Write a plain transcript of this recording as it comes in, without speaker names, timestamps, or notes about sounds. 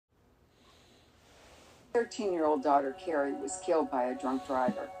13-year-old daughter, Cari, was killed by a drunk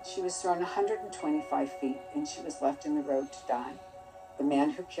driver. She was thrown 125 feet and she was left in the road to die. The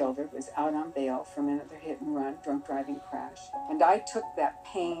man who killed her was out on bail from another hit-and-run drunk driving crash. And I took that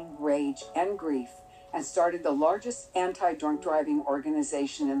pain, rage, and grief and started the largest anti-drunk driving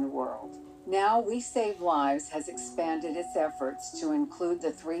organization in the world. Now, We Save Lives has expanded its efforts to include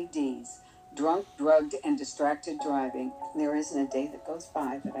the 3 Ds: drunk, drugged, and distracted driving. There isn't a day that goes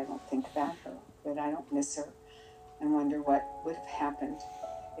by that I don't think about her, that I don't miss her, and wonder what would have happened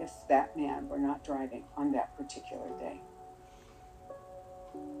if that man were not driving on that particular day.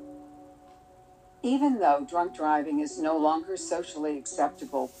 Even though drunk driving is no longer socially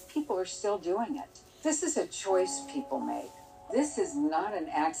acceptable, people are still doing it. This is a choice people make. This is not an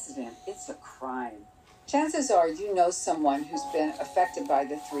accident, it's a crime. Chances are you know someone who's been affected by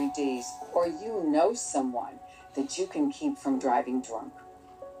the 3 Ds, or you know someone that you can keep from driving drunk.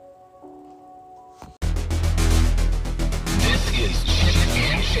 This is Chit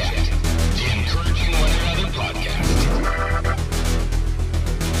and Chat, the Encouraging One Another podcast,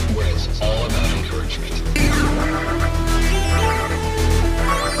 where it's all about encouragement.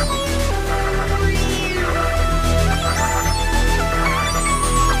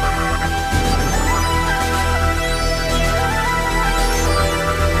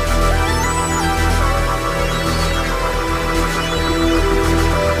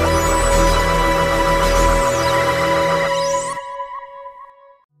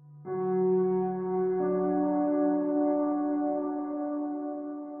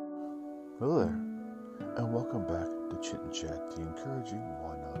 Hello there, and welcome back to Chit and Chat, the Encouraging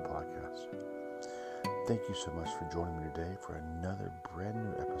One Another podcast. Thank you so much for joining me today for another brand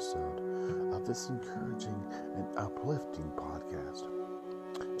new episode of this encouraging and uplifting podcast.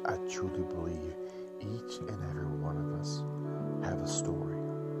 I truly believe each and every one of us have a story,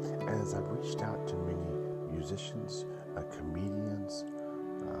 and as I've reached out to many musicians, comedians,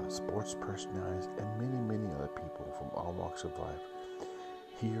 sports personalities, and many other people from all walks of life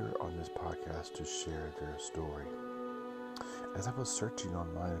here on this podcast to share their story. As I was searching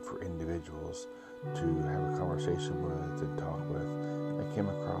online for individuals to have a conversation with and talk with, I came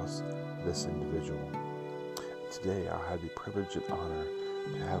across this individual. Today I'll have the privilege and honor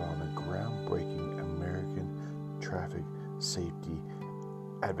to have on a groundbreaking American traffic safety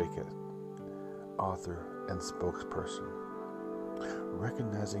advocate, author, and spokesperson.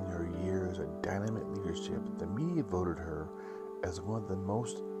 Recognizing her years of dynamic leadership, the media voted her as one of the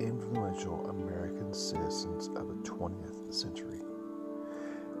most influential American citizens of the 20th century.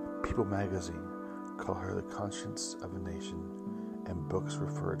 People magazine call her the conscience of a nation, and books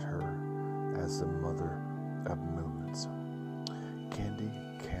refer to her as the mother of movements.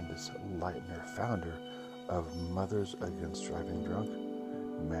 Candace Lightner, founder of Mothers Against Driving Drunk,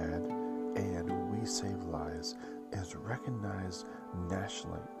 MADD, and We Save Lives, is recognized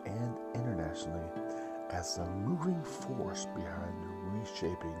nationally and internationally as the moving force behind the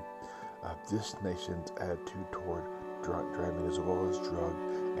reshaping of this nation's attitude toward drunk driving as well as drug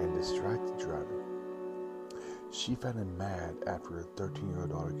and distracted driving. She founded MADD after her 13-year-old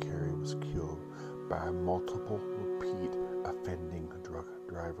daughter Cari was killed by a multiple repeat offending drunk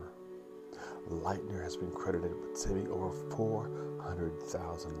driver. Lightner has been credited with saving over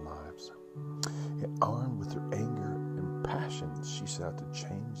 400,000 lives. And armed with her anger and passion, she set out to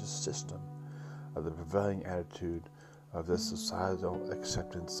change the system of the prevailing attitude of this societal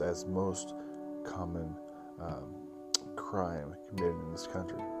acceptance as most common crime committed in this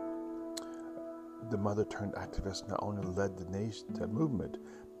country. The mother turned activist not only led the movement,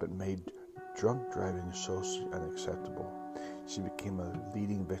 but made drunk driving socially unacceptable. She became a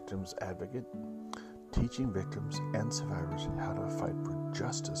leading victims advocate, teaching victims and survivors how to fight for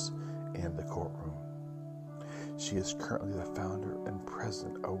justice in the courtroom. She is currently the founder and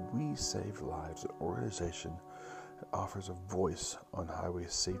president of We Save Lives, an organization that offers a voice on highway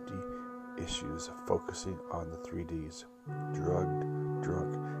safety issues, focusing on the 3 Ds: drugged,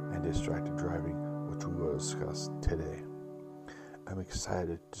 drunk, and distracted driving, which we will discuss today. I'm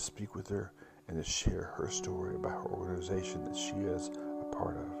excited to speak with her and to share her story about her organization that she is a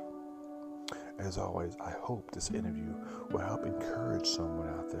part of. As always, I hope this interview will help encourage someone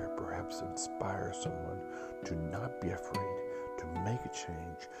out there, perhaps inspire someone to not be afraid, to make a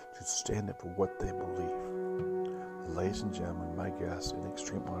change, to stand up for what they believe. Ladies and gentlemen, my guest in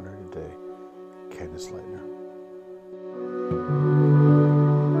extreme honor today, Candace Lightner.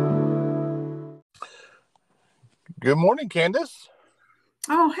 Good morning, Candace.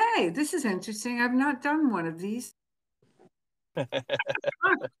 Oh, hey, this is interesting. I've not done one of these.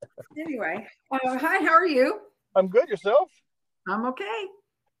 Anyway, hi, how are you? I'm good. Yourself? I'm okay.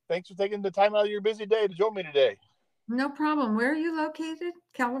 Thanks for taking the time out of your busy day to join me today. No problem. Where are you located?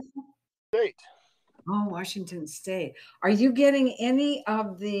 California? State. Oh, Washington State. Are you getting any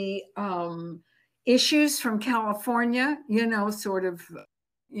of the issues from California? You know, sort of,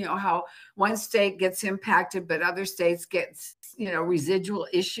 you know, how one state gets impacted, but other states get, you know, residual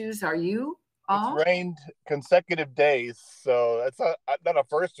issues. Are you all? It's rained consecutive days, so that's not a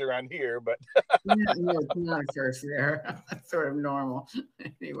first around here, but No, it's not a first there. That's sort of normal.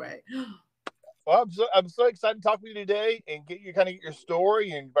 Anyway. well, I'm so excited to talk with you today and get your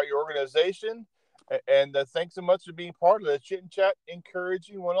story and about your organization. And thanks so much for being part of the Chit and Chat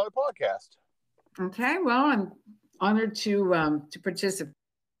Encouraging One Another podcast. Okay, well, I'm honored to participate.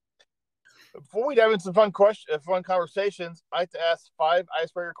 Before we dive into some fun conversations, I like to ask 5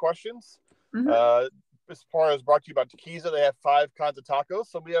 icebreaker questions. Mm-hmm. This part is brought to you by Tequiza. They have 5 kinds of tacos,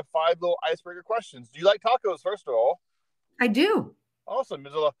 so we have 5 little icebreaker questions. Do you like tacos, first of all? I do. Awesome.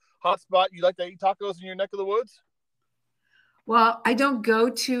 Is there a hot spot you like to eat tacos in your neck of the woods? Well, I don't go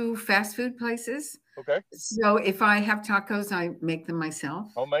to fast food places. Okay. So if I have tacos, I make them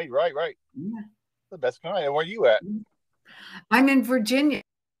myself. Homemade, right. Yeah. The best kind. And where are you at? I'm in Virginia,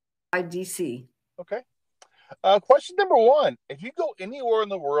 DC. Okay. Question number 1. If you go anywhere in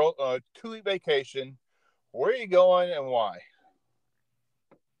the world on a 2-week vacation, where are you going and why?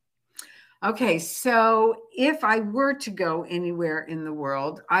 Okay, so if I were to go anywhere in the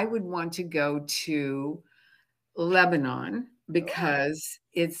world, I would want to go to Lebanon because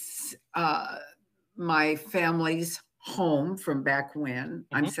it's my family's home from back when.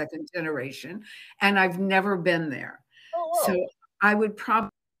 I'm second generation, and I've never been there. Oh, wow. So I would probably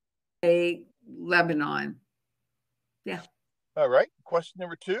say Lebanon. Yeah. All right. Question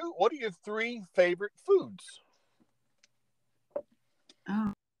number 2. What are your 3 favorite foods?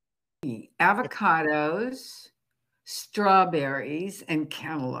 Oh, avocados, strawberries, and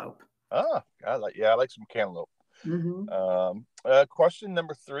cantaloupe. I like some cantaloupe. Mm-hmm. Question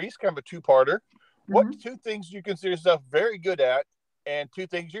number 3 is kind of a 2-parter. Mm-hmm. What 2 things do you consider yourself very good at and 2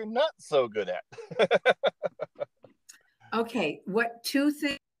 things you're not so good at? Okay. What 2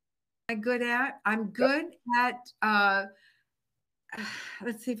 things am I good at? I'm good at,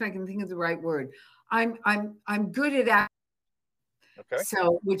 let's see if I can think of the right word. I'm good at Okay.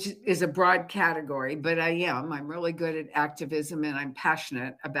 So, which is a broad category, but I'm really good at activism and I'm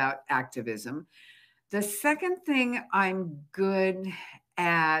passionate about activism. The second thing I'm good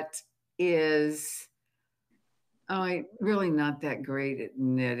at is, I'm really not that great at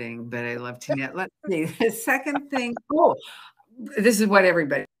knitting, but I love to knit. Let's see. The second thing, this is what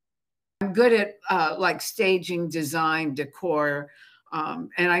everybody, I'm good at like staging, design, decor.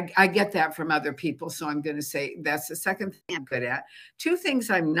 And I get that from other people. So I'm going to say that's the second thing I'm good at. 2 things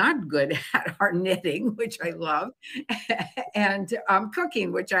I'm not good at are knitting, which I love, and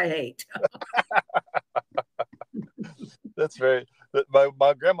cooking, which I hate. That's very.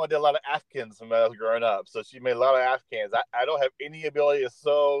 My grandma did a lot of Afghans when I was growing up, so she made a lot of Afghans. I don't have any ability to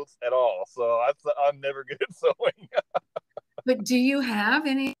sew at all, so I'm never good at sewing. But do you have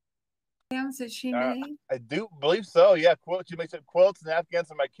any Afghans that she made? I do believe so. Yeah, she makes quilts and Afghans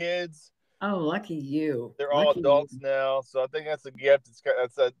for my kids. Oh, lucky you! They're all adults now, so I think that's a gift.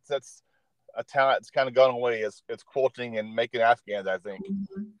 That's a talent that's kind of gone away. It's quilting and making Afghans, I think.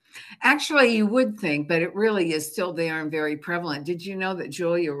 Mm-hmm. Actually, you would think, but it really is still there and very prevalent. Did you know that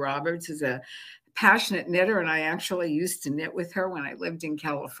Julia Roberts is a passionate knitter, and I actually used to knit with her when I lived in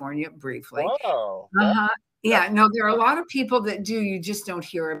California briefly. Wow. Yeah, no, there are a lot of people that do. You just don't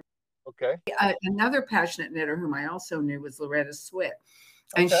hear about. Okay. Another passionate knitter whom I also knew was Loretta Swit.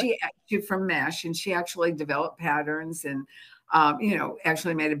 And she from Mesh, and she actually developed patterns and,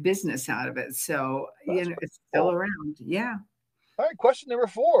 actually made a business out of it. So, it's still around. Yeah. All right. Question number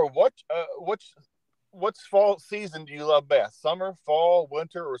 4. What's fall season do you love best? Summer, fall,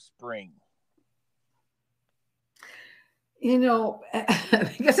 winter, or spring?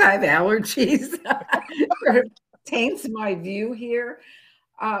 Because I have allergies, it taints my view here.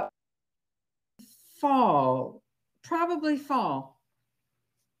 Fall, probably fall.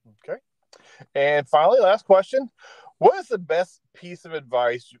 Okay. And finally, last question. What is the best piece of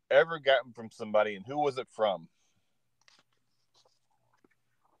advice you've ever gotten from somebody, and who was it from?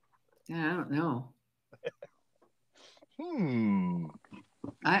 I don't know.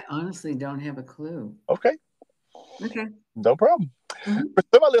 I honestly don't have a clue. Okay. No problem. Mm-hmm. For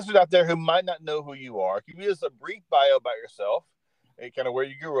some of my listeners out there who might not know who you are, can you give us a brief bio about yourself and kind of where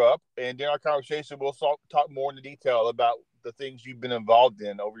you grew up? And during our conversation, we'll talk more in detail about the things you've been involved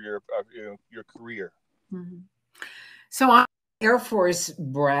in over your career. Mm-hmm. So I'm an Air Force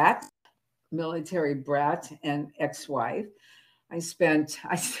brat, military brat, and ex-wife. I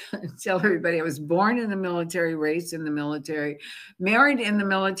tell everybody I was born in the military, raised in the military, married in the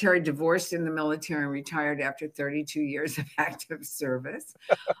military, divorced in the military, and retired after 32 years of active service.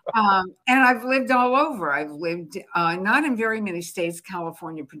 And I've lived all over. I've lived not in very many states,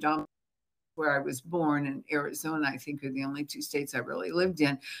 California predominantly, where I was born, and Arizona, I think, are the only two states I really lived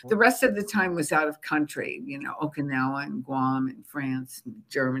in. The rest of the time was out of country, Okinawa and Guam and France and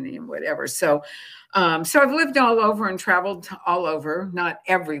Germany and whatever. So I've lived all over and traveled all over, not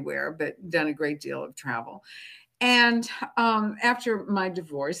everywhere, but done a great deal of travel. And after my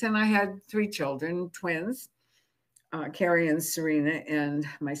divorce, and I had 3 children, twins, Cari and Serena, and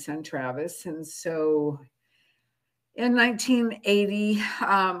my son Travis. And so in 1980,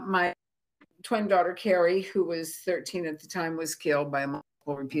 my twin daughter, Cari, who was 13 at the time, was killed by a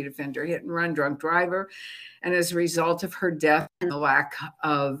multiple repeat offender, hit and run drunk driver. And as a result of her death and the lack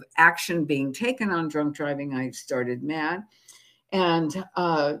of action being taken on drunk driving, I started MADD and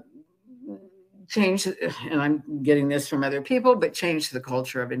changed, and I'm getting this from other people, but changed the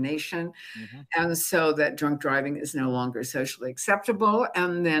culture of a nation. And so that drunk driving is no longer socially acceptable,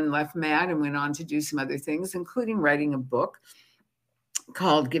 and then left MADD and went on to do some other things, including writing a book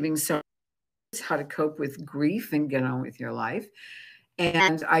called Giving So How to Cope with Grief and Get On With Your Life.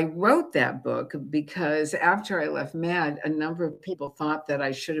 And I wrote that book because after I left MADD, a number of people thought that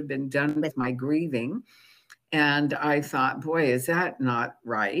I should have been done with my grieving. And I thought, boy, is that not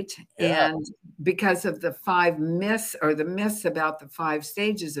right? Yeah. And because of the 5 myths, or the myths about the 5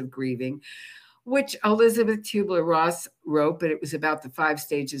 stages of grieving, which Elizabeth Kubler-Ross wrote, but it was about the 5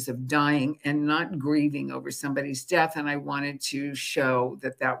 stages of dying and not grieving over somebody's death. And I wanted to show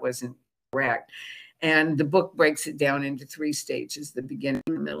that that wasn't correct. And the book breaks it down into 3 stages: the beginning,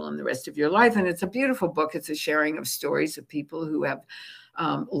 the middle, and the rest of your life. And it's a beautiful book. It's a sharing of stories of people who have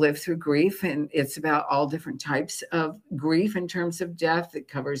lived through grief. And it's about all different types of grief in terms of death. It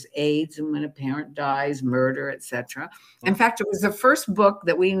covers AIDS and when a parent dies, murder, etc. In fact, it was the first book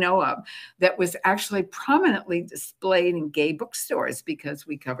that we know of that was actually prominently displayed in gay bookstores, because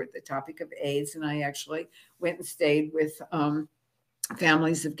we covered the topic of AIDS. And I actually went and stayed with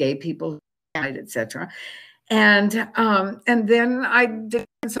families of gay people, etc. And then I did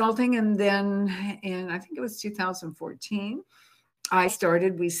consulting, and then in, I think it was 2014, I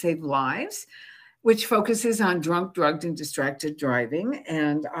started We Save Lives, which focuses on drunk, drugged, and distracted driving.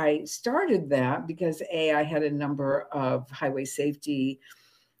 And I started that because I had a number of highway safety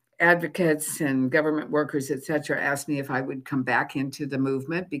advocates and government workers, etc., asked me if I would come back into the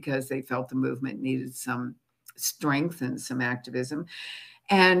movement because they felt the movement needed some strength and some activism.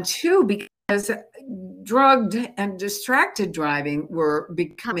 And 2, because drugged and distracted driving were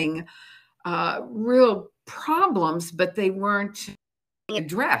becoming real problems, but they weren't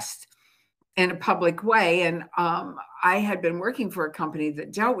addressed in a public way. And I had been working for a company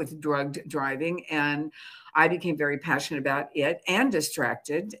that dealt with drugged driving, and I became very passionate about it and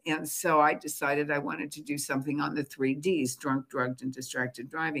distracted. And so I decided I wanted to do something on the 3 Ds: drunk, drugged, and distracted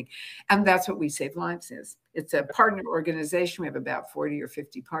driving. And that's what We Save Lives is. It's a partner organization. We have about 40 or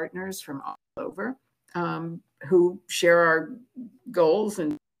 50 partners from all over who share our goals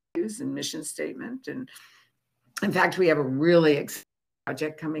and views and mission statement. And in fact, we have a really exciting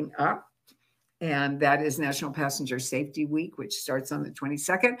project coming up, and that is National Passenger Safety Week, which starts on the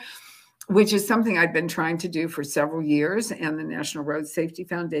 22nd, which is something I'd been trying to do for several years. And the National Road Safety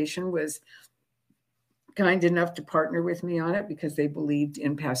Foundation was kind enough to partner with me on it because they believed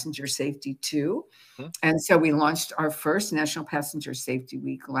in passenger safety too. And so we launched our first National Passenger Safety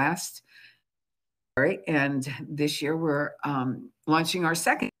Week last year, and this year we're launching our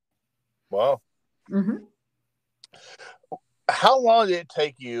second. Wow. How long did it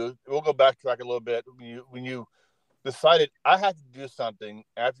take you? We'll go back to like a little bit when you decided I had to do something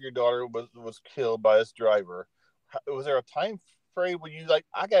after your daughter was killed by this driver. Was there a time frame when you like,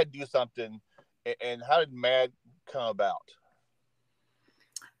 I got to do something? And how did MADD come about?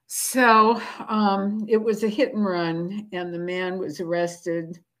 So it was a hit and run, and the man was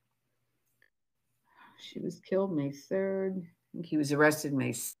arrested. She was killed May 3rd. I think he was arrested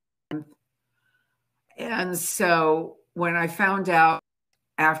May 7th. And so when I found out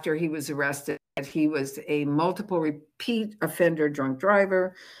after he was arrested that he was a multiple repeat offender drunk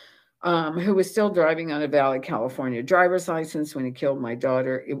driver who was still driving on a valid California driver's license when he killed my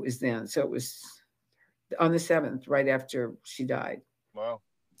daughter, it was then. So it was on the 7th, right after she died. Wow.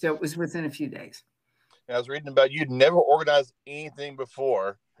 So it was within a few days. And I was reading about you'd never organized anything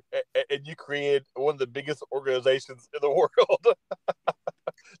before, and you created one of the biggest organizations in the world.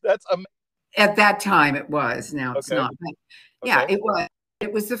 That's amazing. At that time, it was. Now it's not. But yeah, it was.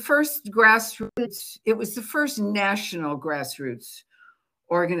 It was the first grassroots, it was the first national grassroots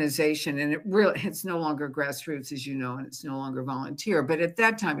organization. And it's no longer grassroots, as you know, and it's no longer volunteer. But at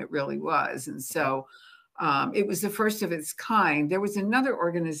that time, it really was. And so it was the first of its kind. There was another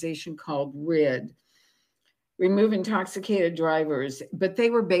organization called RID, Remove Intoxicated Drivers, but they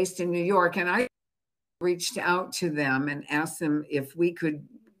were based in New York. And I reached out to them and asked them if we could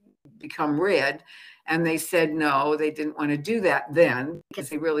become RID. And they said no, they didn't want to do that then because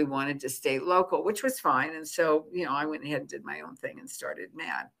they really wanted to stay local, which was fine. And so, I went ahead and did my own thing and started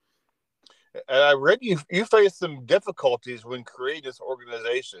MADD. And I read you faced some difficulties when creating this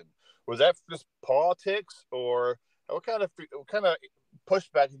organization. Was that just politics, or what kind of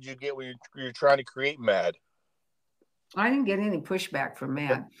pushback did you get when you're trying to create MADD? I didn't get any pushback from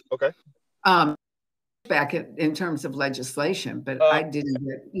MADD. Okay. Back in terms of legislation, but I didn't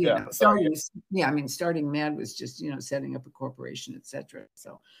get, starting MADD was just, setting up a corporation, etc.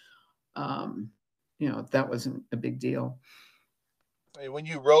 So, that wasn't a big deal. When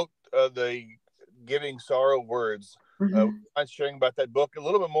you wrote the Giving Sorrow Words, I'm sharing about that book a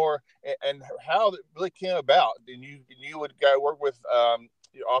little bit more and how it really came about. And you would work with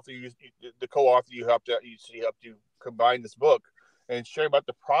the author, the co-author. You helped you combine this book. And share about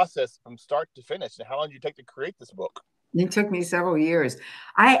the process from start to finish, and how long did you take to create this book? It took me several years.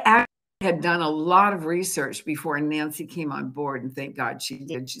 I actually had done a lot of research before Nancy came on board, and thank God she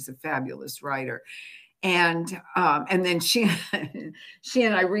did. She's a fabulous writer. And then she and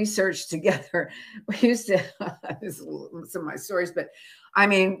I researched together. We used to, this is some of my stories, but I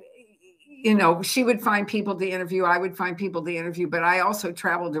mean, she would find people to interview. I would find people to interview, but I also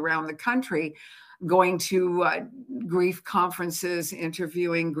traveled around the country going to grief conferences,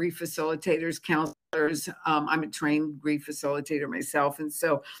 interviewing grief facilitators, counselors. I'm a trained grief facilitator myself. And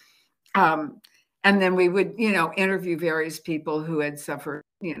so, and then we would, interview various people who had suffered,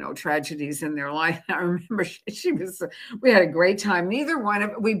 tragedies in their life. I remember we had a great time.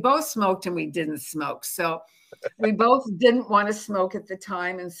 We both smoked and we didn't smoke. So we both didn't want to smoke at the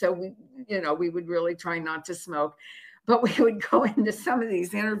time. And so we would really try not to smoke, but we would go into some of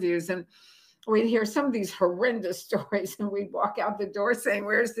these interviews and we'd hear some of these horrendous stories, and we'd walk out the door saying,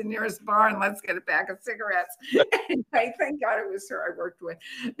 "Where's the nearest bar? And let's get a pack of cigarettes." And I thank God it was her I worked with,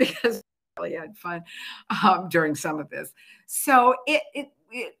 because I really had fun during some of this. So it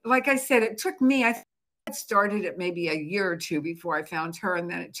like I said, it took me, I started it maybe a year or two before I found her. And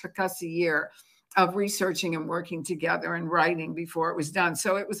then it took us a year of researching and working together and writing before it was done.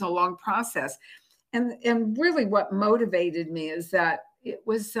 So it was a long process. And really what motivated me is that it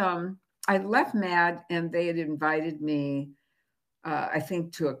was, I left MADD and they had invited me, I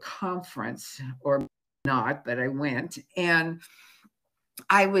think, to a conference, or not, but I went. And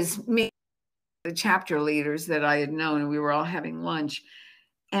I was meeting the chapter leaders that I had known, and we were all having lunch.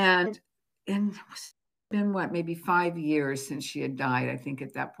 And it's been, maybe 5 years since she had died, I think,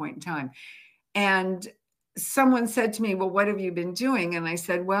 at that point in time. And someone said to me, "Well, what have you been doing?" And I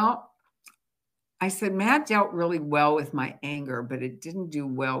said, MADD dealt really well with my anger, but it didn't do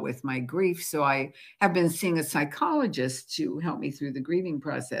well with my grief. So I have been seeing a psychologist to help me through the grieving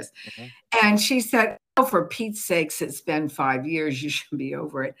process. And she said, "Oh, for Pete's sakes, it's been 5 years. You should be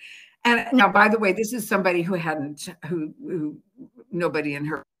over it." And now, by the way, this is somebody who nobody in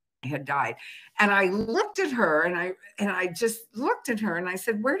her had died. And I looked at her and I just looked at her and I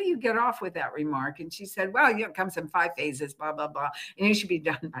said, "Where do you get off with that remark?" And she said, "Well, it comes in 5 phases, blah, blah, blah. And you should be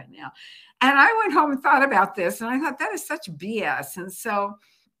done by now." And I went home and thought about this, and I thought, that is such BS. And so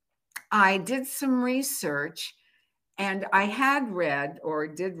I did some research, and I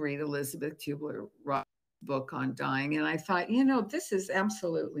did read Elizabeth Kubler-Ross's book on dying. And I thought, this is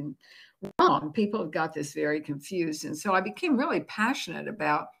absolutely wrong. People have got this very confused. And so I became really passionate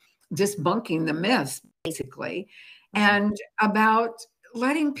about debunking the myths, basically, and about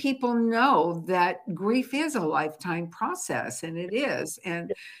letting people know that grief is a lifetime process, and it is.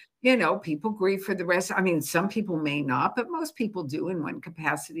 And people grieve for the rest. I mean, some people may not, but most people do in one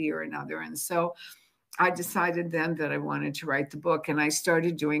capacity or another. And so I decided then that I wanted to write the book, and I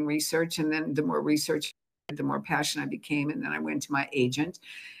started doing research. And then the more research, the more passionate I became. And then I went to my agent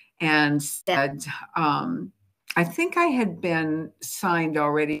and said, I think I had been signed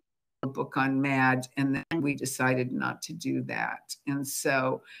already a book on MADD, and then we decided not to do that. And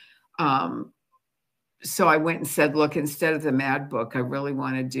so I went and said, "Look, instead of the MADD book, I really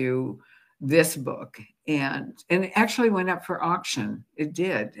want to do this book." And it actually went up for auction. It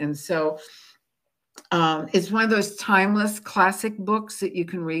did. And so it's one of those timeless classic books that you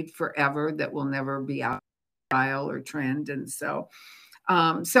can read forever, that will never be out of style or trend. And so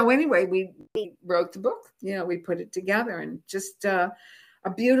anyway, we wrote the book, we put it together, and just a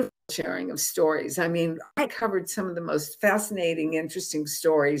beautiful sharing of stories. I mean, I covered some of the most fascinating, interesting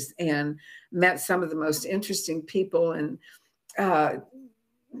stories and met some of the most interesting people. And,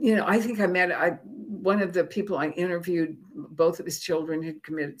 I think one of the people I interviewed, both of his children had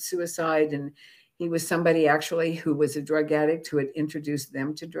committed suicide, and he was somebody actually who was a drug addict who had introduced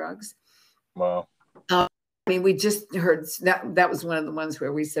them to drugs. Wow. I mean, we just heard that was one of the ones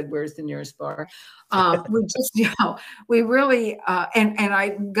where we said, "Where's the nearest bar?" We just, we really, and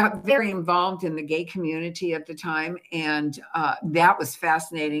I got very involved in the gay community at the time, and that was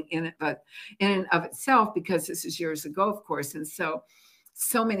fascinating in and of itself, because this is years ago, of course, and so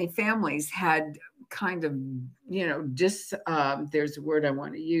many families had kind of, there's a word I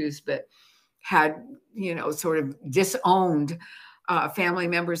want to use, but had, sort of disowned family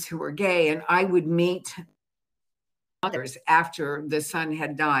members who were gay, and I would meet mothers after the son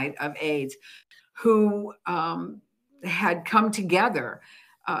had died of AIDS who had come together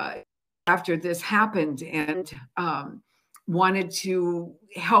after this happened and wanted to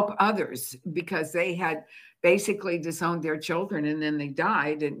help others because they had basically disowned their children, and then they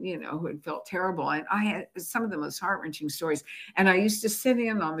died, and who had felt terrible. And I had some of the most heart-wrenching stories, and I used to sit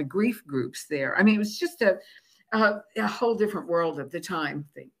in on the grief groups there. I mean, it was just a whole different world at the time,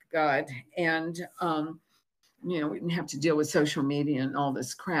 thank God. And we didn't have to deal with social media and all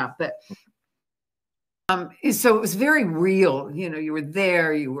this crap, but so it was very real. You were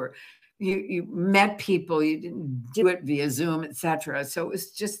there, you met people, you didn't do it via Zoom, etc. So it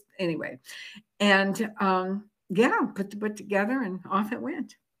was just, anyway. And put together, and off it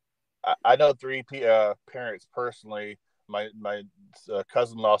went. I know three parents personally. My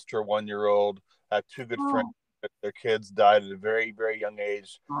cousin lost her 1-year-old. I have two good friends. Their kids died at a very, very young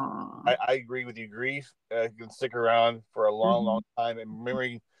age. I agree with you. Grief can stick around for a long, long time. And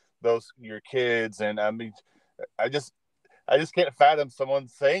remembering your kids, and I mean, I just can't fathom someone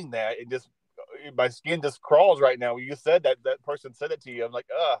saying that. It just, my skin just crawls right now. When you said that person said it to you, I'm like,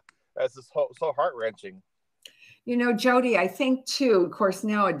 that's just so heart-wrenching. Jody, I think too, of course,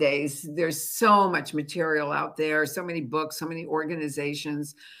 nowadays there's so much material out there, so many books, so many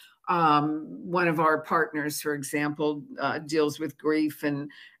organizations. One of our partners, for example, deals with grief,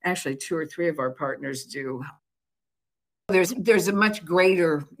 and actually 2 or 3 of our partners do. There's a much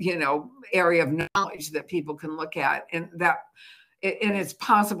greater, area of knowledge that people can look at, and it's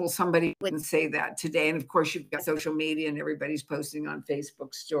possible somebody wouldn't say that today. And of course, you've got social media, and everybody's posting on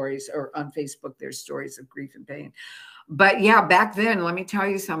Facebook stories, or on Facebook, there's stories of grief and pain. But yeah, back then, let me tell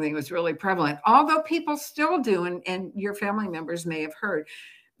you something, was really prevalent. Although people still do, and your family members may have heard,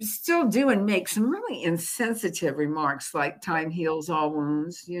 still do and make some really insensitive remarks like time heals all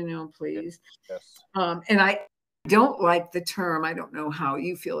wounds, please. Yes. And I don't like the term, I don't know how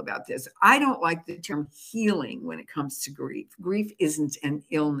you feel about this, I don't like the term healing when it comes to grief. Grief isn't an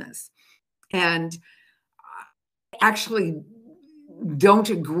illness. And I actually don't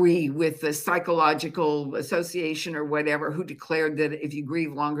agree with the Psychological Association or whatever, who declared that if you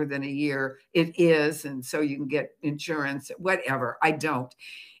grieve longer than a year, it is, and so you can get insurance, whatever. I don't.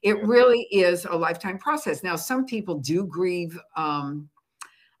 It really is a lifetime process. Now, some people do grieve.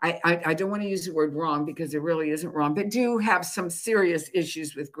 I don't want to use the word wrong, because it really isn't wrong, but do have some serious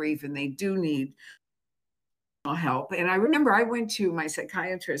issues with grief, and they do need help. And I remember I went to my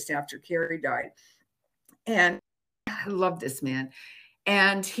psychiatrist after Cari died, and I love this man.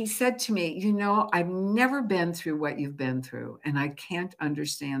 And he said to me, I've never been through what you've been through, and I can't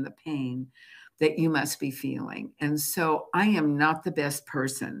understand the pain that you must be feeling. And so I am not the best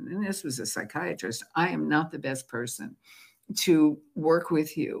person. And this was a psychiatrist. I am not the best person to work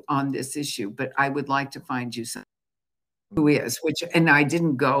with you on this issue, but I would like to find you someone who is, and I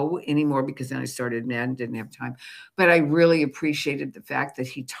didn't go anymore because then I started MADD and didn't have time. But I really appreciated the fact that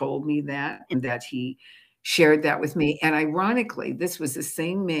he told me that, and that he shared that with me. And ironically, this was the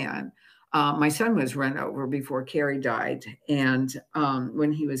same man. My son was run over before Cari died. And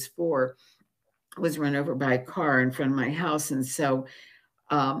when he was 4, was run over by a car in front of my house. And so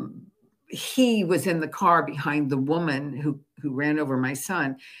he was in the car behind the woman who ran over my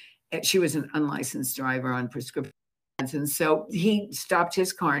son. She was an unlicensed driver on prescription meds. And so he stopped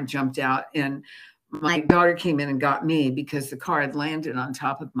his car and jumped out. And my daughter came in and got me because the car had landed on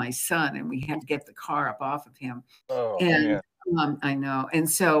top of my son, and we had to get the car up off of him. Oh, and I know. And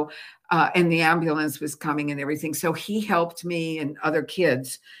so, and the ambulance was coming and everything. So he helped me, and other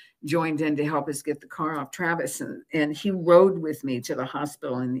kids joined in to help us get the car off Travis. And he rode with me to the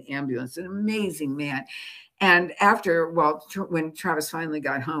hospital in the ambulance, an amazing man. And after, when Travis finally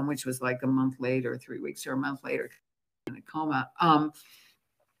got home, which was like a month later, 3 weeks or a month later, in a coma,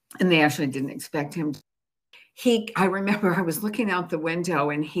 and they actually didn't expect him, I remember I was looking out the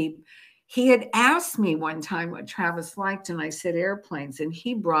window, and he had asked me one time what Travis liked, and I said airplanes, and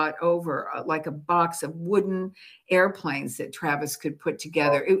he brought over like a box of wooden airplanes that Travis could put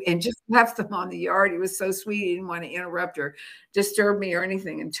together and just left them on the yard. He was so sweet. He didn't want to interrupt or disturb me or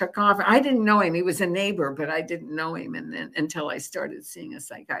anything, and took off. I didn't know him. He was a neighbor, but I didn't know him. And then until I started seeing a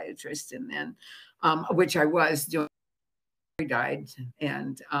psychiatrist, and then, which I was doing, he died.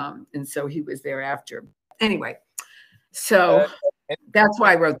 And so he was there after. Anyway, so that's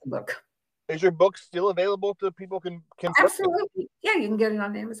why I wrote the book. Is your book still available to people can Absolutely. Yeah, you can get it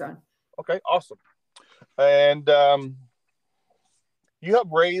on Amazon. Okay, awesome. And you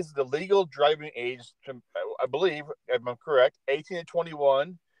have raised the legal driving age to, I believe, if I'm correct, 18 to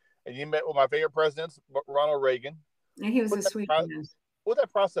 21. And you met with my favorite president, Ronald Reagan. Yeah, he was a sweet man. What was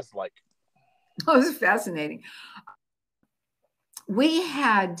that process like? Oh, it was fascinating. We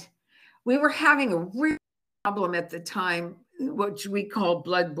were having a real problem at the time, which we call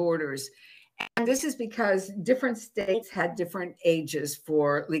blood borders. And this is because different states had different ages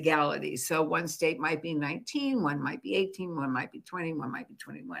for legality. So one state might be 19, one might be 18, one might be 20, one might be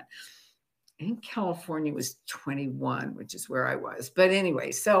 21. I think California was 21, which is where I was. But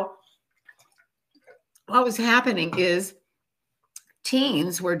anyway, so what was happening is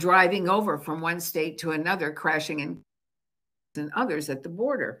teens were driving over from one state to another, crashing in and others at the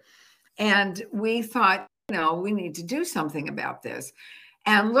border. And we thought, we need to do something about this.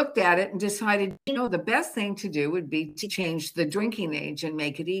 And looked at it and decided, the best thing to do would be to change the drinking age and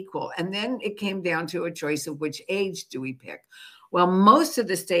make it equal. And then it came down to a choice of which age do we pick. Well, most of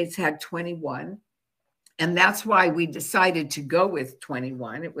the states had 21. And that's why we decided to go with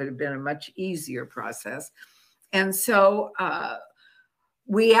 21. It would have been a much easier process. And so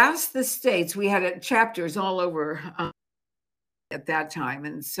we asked the states, we had chapters all over at that time.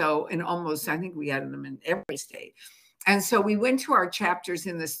 And so, I think we had them in every state. And so we went to our chapters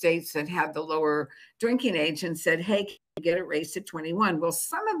in the states that had the lower drinking age and said, hey, can you get it raised to 21? Well,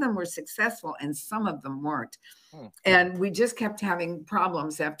 some of them were successful and some of them weren't. And we just kept having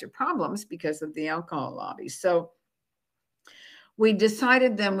problems after problems because of the alcohol lobby. So we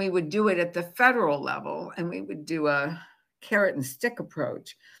decided then we would do it at the federal level, and we would do a carrot and stick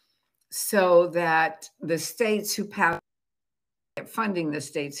approach so that the states who passed funding the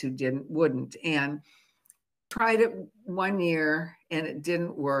states who wouldn't. And tried it 1 year and it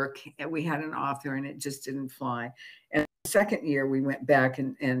didn't work. And we had an author and it just didn't fly. And the second year we went back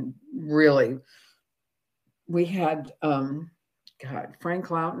and really, we had, Frank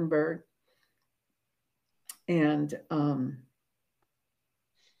Lautenberg and,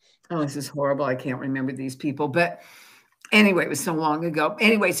 this is horrible. I can't remember these people, but anyway, it was so long ago.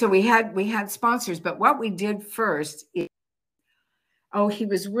 Anyway, so we had sponsors, but what we did first is, he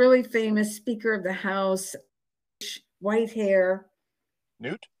was really famous, Speaker of the House, white hair.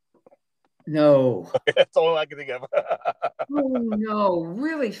 Newt? No. Okay, that's all I can think of. Oh, no,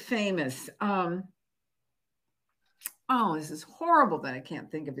 really famous. This is horrible that I can't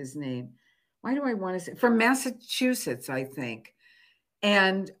think of his name. Why do I want to say? From Massachusetts, I think.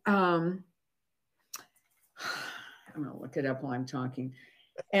 And I'm going to look it up while I'm talking.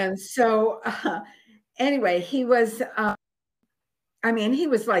 And so anyway, he was... he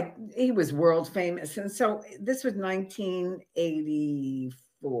was world famous. And so this was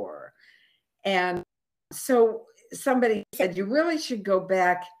 1984. And so somebody said, you really should go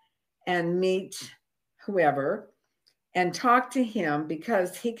back and meet whoever and talk to him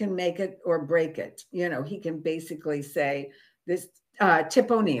because he can make it or break it. He can basically say this, Tip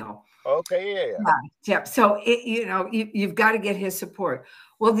O'Neill. Okay, yeah. Tip. So, you've got to get his support.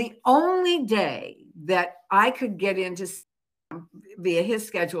 Well, the only day that I could get into via his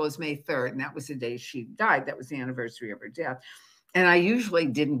schedule is May 3rd. And that was the day she died. That was the anniversary of her death. And I usually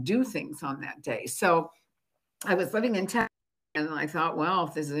didn't do things on that day. So I was living in town and I thought, well,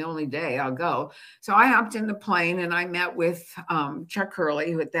 if this is the only day, I'll go. So I hopped in the plane and I met with Chuck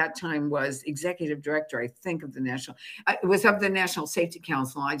Hurley, who at that time was executive director, I think, of the National Safety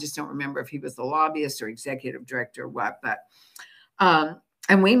Council. I just don't remember if he was the lobbyist or executive director or what, but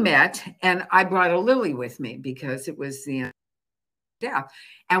and we met and I brought a lily with me because it was the death.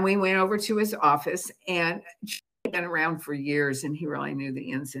 And we went over to his office, and he'd been around for years and he really knew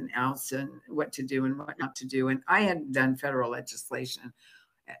the ins and outs and what to do and what not to do. And I hadn't done federal legislation.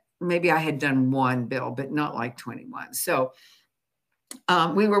 Maybe I had done one bill, but not like 21. So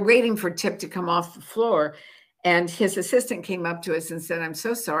we were waiting for Tip to come off the floor, and his assistant came up to us and said, I'm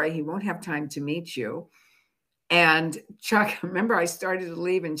so sorry, he won't have time to meet you. And Chuck, remember I started to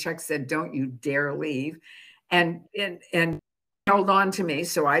leave and Chuck said, don't you dare leave. And held on to me,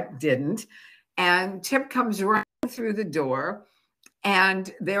 so I didn't. And Chip comes running through the door,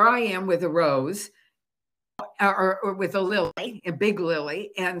 and there I am with a rose, or with a lily, a big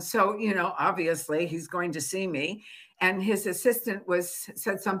lily. And so, obviously he's going to see me. And his assistant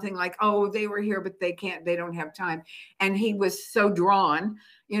said something like, "Oh, they were here, but they don't have time." And he was so drawn,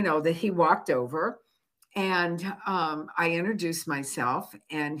 that he walked over, and I introduced myself,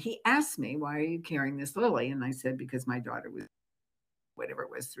 and he asked me, "Why are you carrying this lily?" And I said, "Because my daughter was, whatever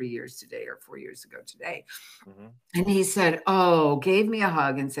it was, 3 years today or 4 years ago today." Mm-hmm. And he said, "Oh," gave me a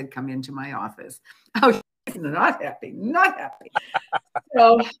hug and said, "Come into my office." Oh, not happy.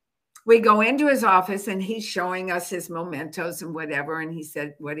 So we go into his office, and he's showing us his mementos and whatever. And he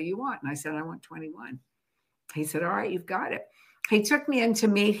said, "What do you want?" And I said, "I want 21. He said, "All right, you've got it." He took me in to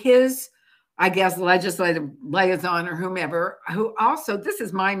meet his, I guess, legislative liaison or whomever, who also, this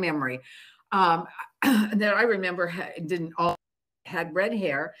is my memory, that I remember had red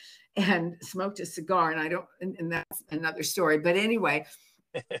hair and smoked a cigar. And that's another story. But anyway,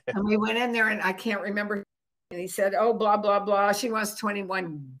 and we went in there, and I can't remember. And he said, "Oh, blah, blah, blah. She wants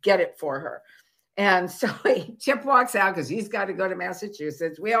 21. Get it for her." And so Chip walks out because he's got to go to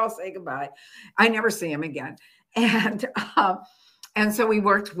Massachusetts. We all say goodbye. I never see him again. And so we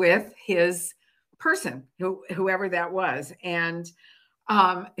worked with his person, whoever that was. And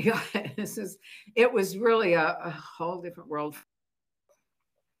it was really a whole different world.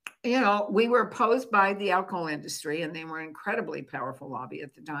 We were opposed by the alcohol industry, and they were an incredibly powerful lobby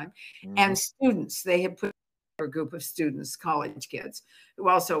at the time. Mm-hmm. And students, they had put a group of students, college kids, who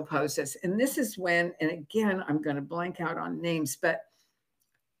also opposed us. And this is when, and again, I'm going to blank out on names, but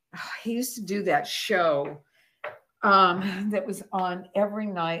he used to do that show that was on every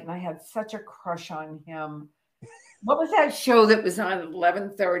night, and I had such a crush on him. What was that show that was on at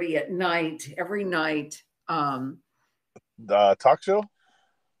 11:30 at night, every night? The talk show?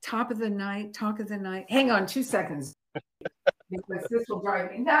 Talk of the night. Hang on 2 seconds, because this will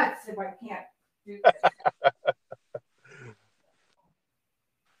drive me nuts if I can't do this.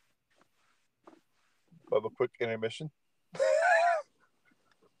 Have a quick intermission.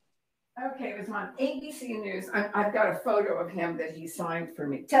 Okay, it was on ABC News. I've got a photo of him that he signed for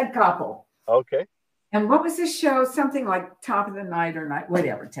me. Ted Koppel. Okay. And what was this show? Something like Top of the Night or Night,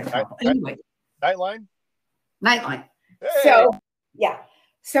 whatever. Ted Koppel. Anyway. Nightline. Hey. So, yeah.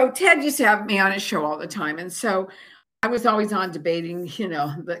 So Ted used to have me on his show all the time. And so I was always on debating,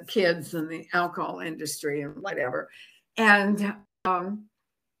 the kids and the alcohol industry and whatever. And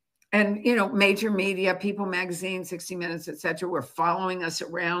major media, People Magazine, 60 Minutes, etc., were following us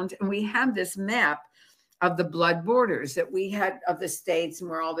around. And we had this map of the blood borders that we had of the states and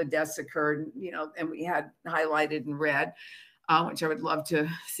where all the deaths occurred, and we had highlighted in red, which I would love to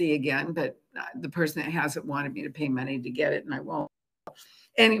see again. But the person that has it wanted me to pay money to get it, and I won't.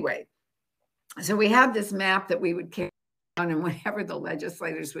 Anyway, so we had this map that we would carry on, and whenever the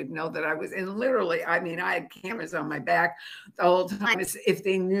legislators would know that I was, and literally, I had cameras on my back the whole time. If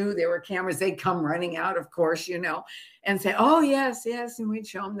they knew there were cameras, they'd come running out, of course, and say, "Oh, yes, yes." And we'd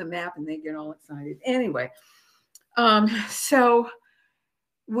show them the map, and they'd get all excited. Anyway, so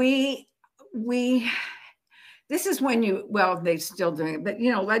we this is when they're still doing it, but,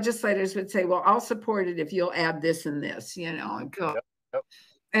 legislators would say, "Well, I'll support it if you'll add this and this, and go." Yep.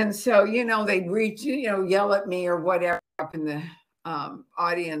 And so, they'd reach, yell at me or whatever up in the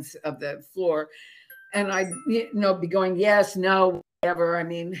audience of the floor. And I'd, be going, yes, no, whatever.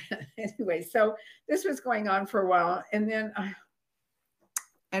 Anyway, so this was going on for a while. And then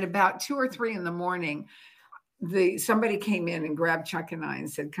at about 2 or 3 in the morning, somebody came in and grabbed Chuck and I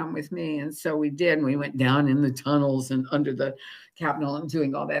and said, "Come with me." And so we did. And we went down in the tunnels and under the Capitol and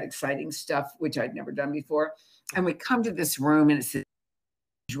doing all that exciting stuff, which I'd never done before. And we come to this room, and it's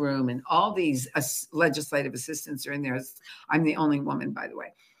room, and all these legislative assistants are in there. I'm the only woman, by the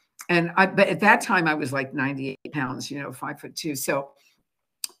way. But at that time I was like 98 pounds, 5'2". So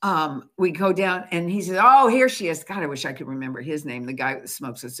we go down, and he says, "Oh, here she is." God, I wish I could remember his name. The guy that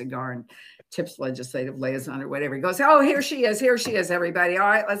smokes a cigar and Chip's legislative liaison or whatever. He goes, "Oh, here she is, everybody. All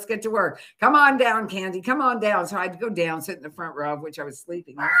right, let's get to work. Come on down, Candy. Come on down." So I had to go down, sit in the front row, of which I was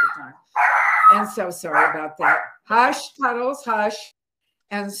sleeping most of the time. And so sorry about that. Hush, Puddles, hush.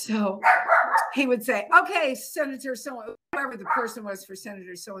 And so he would say, "Okay, Senator so, whoever the person was for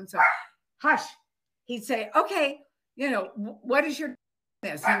Senator so-and-so, hush." He'd say, "Okay, what is your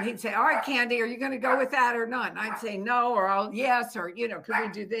this?" And he'd say, "All right, Candy, are you going to go with that or not?" And I'd say no, or I'll yes, or, could we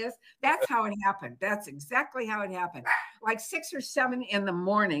do this? That's how it happened. That's exactly how it happened. Like 6 or 7 in the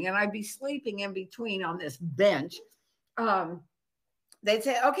morning, and I'd be sleeping in between on this bench. They'd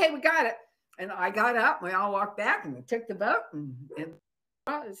say, "Okay, we got it." And I got up, we all walked back, and we took the vote, and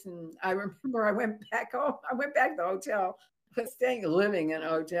was. And I remember I went back home. I went back to the hotel. I was living in a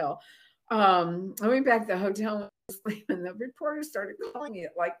hotel. I went back to the hotel and sleep, and the reporter started calling me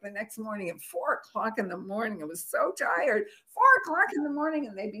at like the next morning at 4 o'clock in the morning. I was so tired. 4 o'clock in the morning,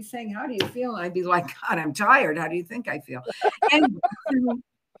 and they'd be saying, "How do you feel?" And I'd be like, "God, I'm tired. How do you think I feel?" And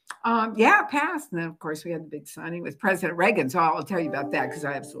yeah, it passed. And then, of course, we had the big signing with President Reagan. So I'll tell you about that because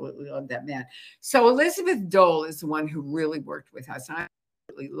I absolutely love that man. So Elizabeth Dole is the one who really worked with us. I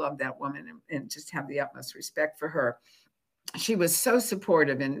really love that woman and just have the utmost respect for her. She was so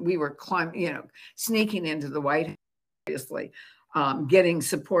supportive, and we were sneaking into the White House, obviously, getting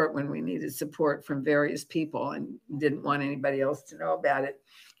support when we needed support from various people and didn't want anybody else to know about it.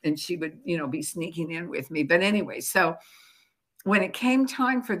 And she would, be sneaking in with me. But anyway, so when it came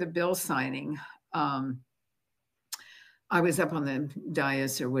time for the bill signing, I was up on the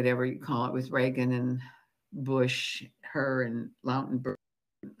dais or whatever you call it with Reagan and Bush, her and Lautenberg.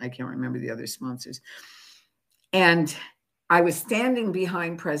 I can't remember the other sponsors. And I was standing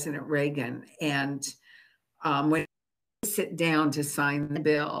behind President Reagan, and when I sit down to sign the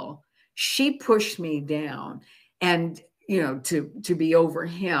bill, she pushed me down, and to be over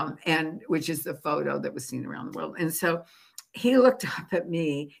him, and which is the photo that was seen around the world. And so he looked up at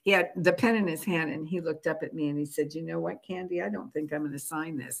me. He had the pen in his hand, and he looked up at me and he said, "You know what, Candy? I don't think I'm going to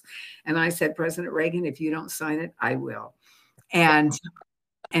sign this." And I said, "President Reagan, if you don't sign it, I will." And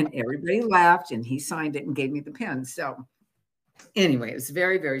everybody laughed, and he signed it and gave me the pen. So anyway, it was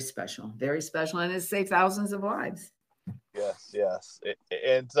very, very special, and it saved thousands of lives. Yes.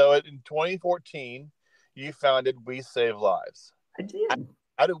 And so in 2014, you founded We Save Lives. I did.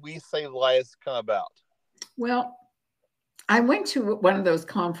 How did We Save Lives come about? Well, I went to one of those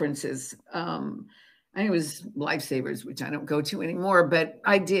conferences. I think it was Lifesavers, which I don't go to anymore, but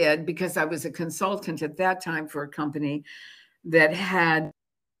I did because I was a consultant at that time for a company that had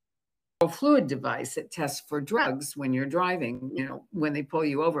a fluid device that tests for drugs when you're driving, when they pull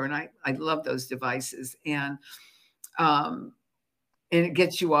you over. And I love those devices. And it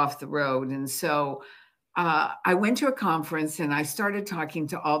gets you off the road. And so I went to a conference and I started talking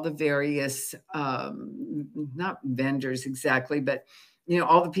to all the various, not vendors exactly, but,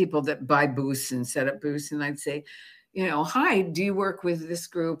 all the people that buy booths and set up booths. And I'd say, "Hi, do you work with this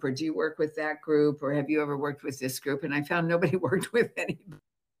group, or do you work with that group, or have you ever worked with this group?" And I found nobody worked with anybody.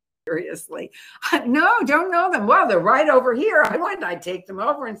 Seriously. "No, don't know them." "Well, they're right over here." I'd take them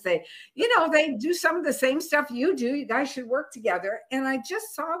over and say, "They do some of the same stuff you do. You guys should work together." And I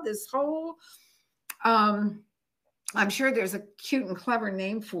just saw this whole, I'm sure there's a cute and clever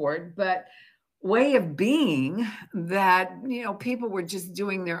name for it, but way of being that, people were just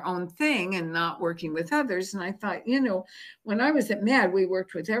doing their own thing and not working with others. And I thought, when I was at MADD, we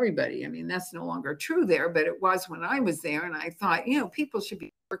worked with everybody. I mean, that's no longer true there, but it was when I was there. And I thought, people should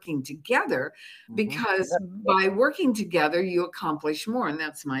be working together because by working together, you accomplish more. And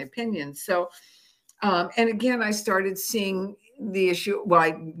that's my opinion. So, and again, I started seeing the issue. Well,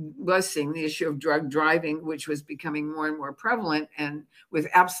 I was seeing the issue of drug driving, which was becoming more and more prevalent, and with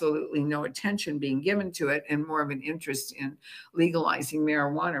absolutely no attention being given to it, and more of an interest in legalizing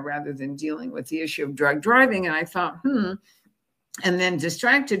marijuana rather than dealing with the issue of drug driving. And I thought, and then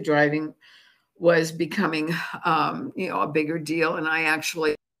distracted driving was becoming, a bigger deal. And I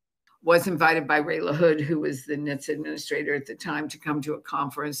actually was invited by Ray LaHood, who was the NHTSA administrator at the time, to come to a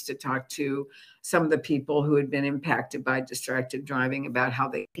conference to talk to some of the people who had been impacted by distracted driving about how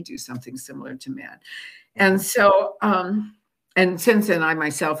they could do something similar to MADD. And so, and since then, I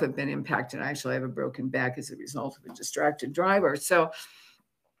myself have been impacted. I actually have a broken back as a result of a distracted driver. So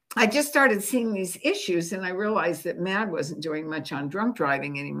I just started seeing these issues, and I realized that MADD wasn't doing much on drunk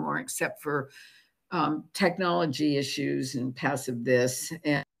driving anymore, except for technology issues and passive this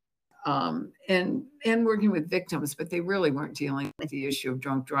and working with victims, but they really weren't dealing with the issue of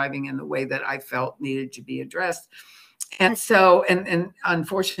drunk driving in the way that I felt needed to be addressed. And so, and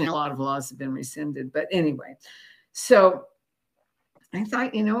unfortunately, a lot of laws have been rescinded. But anyway, so I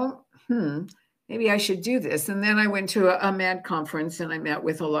thought, maybe I should do this. And then I went to a MADD conference, and I met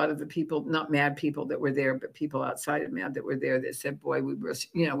with a lot of the people, not MADD people that were there, but people outside of MADD that were there that said, "Boy, we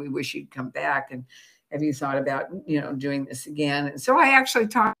wish you'd come back. And have you thought about, doing this again?" And so I actually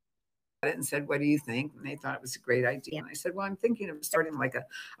talked it and said, "What do you think?" And they thought it was a great idea. And I said, "Well, I'm thinking of starting like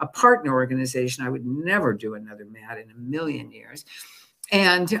a partner organization. I would never do another MADD in a million years."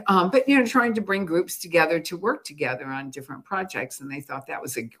 And, but, trying to bring groups together to work together on different projects. And they thought that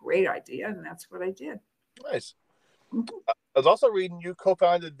was a great idea. And that's what I did. Nice. I was also reading you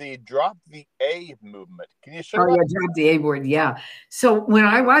co-founded the Drop the A movement. Can you share Oh, that? yeah, drop the A word. Yeah. So when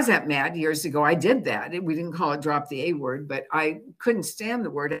I was at MADD years ago, I did that. We didn't call it drop the A word, but I couldn't stand the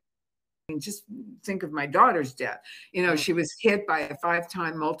word. I mean, just think of my daughter's death. You know, she was hit by a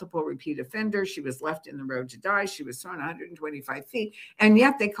 5-time multiple repeat offender. She was left in the road to die. She was thrown 125 feet. And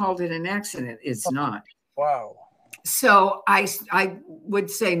yet they called it an accident. It's not. Wow. So I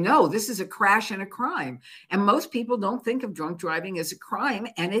would say, no, this is a crash and a crime. And most people don't think of drunk driving as a crime,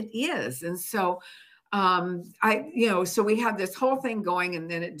 and it is. And so so we had this whole thing going,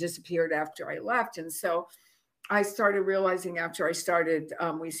 and then it disappeared after I left. And so I started realizing after I started,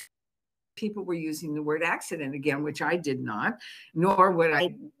 people were using the word accident again, which I did not, nor would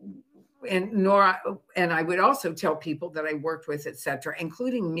I. And I would also tell people that I worked with, et cetera,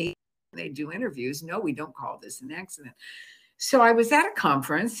 including me. They do interviews. No, we don't call this an accident. So I was at a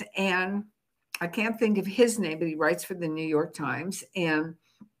conference, and I can't think of his name, but he writes for the New York Times. And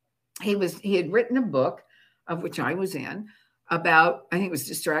he had written a book, of which I was in, about, I think it was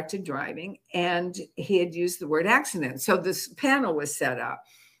distracted driving. And he had used the word accident. So this panel was set up.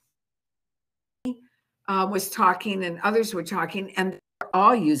 Was talking and others were talking, and they're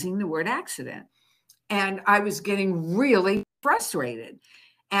all using the word accident. And I was getting really frustrated.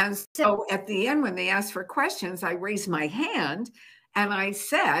 And so at the end, when they asked for questions, I raised my hand and I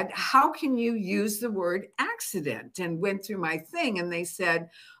said, how can you use the word accident? And went through my thing, and they said,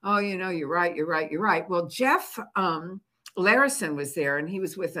 oh, you're right. Well, Jeff Larison was there, and he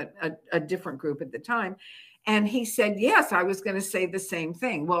was with a different group at the time. And he said, yes, I was going to say the same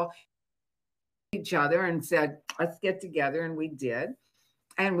thing. Well, each other and said, let's get together. And we did.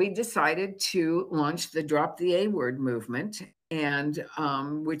 And we decided to launch the Drop the A Word movement, and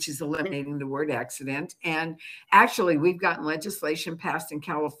which is eliminating the word accident. And actually, we've gotten legislation passed in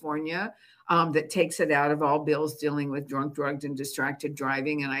California that takes it out of all bills dealing with drunk, drugged, and distracted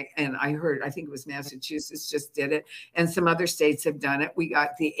driving. And I heard, I think it was Massachusetts just did it, and some other states have done it. We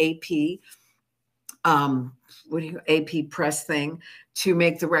got the AP AP press thing to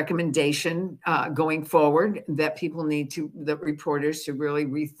make the recommendation going forward that people need to, the reporters, to really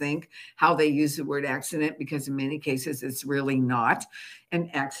rethink how they use the word accident, because in many cases it's really not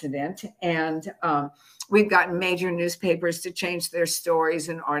an accident. And we've gotten major newspapers to change their stories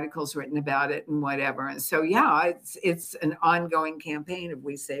and articles written about it and whatever. And so, yeah, it's an ongoing campaign of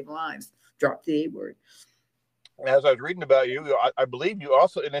We Save Lives. Drop the A word. As I was reading about you, I believe you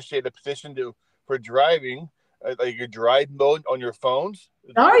also initiated a petition for driving, like your drive mode on your phones.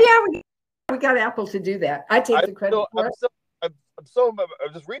 Oh yeah, we got Apple to do that. I take the credit for it. I'm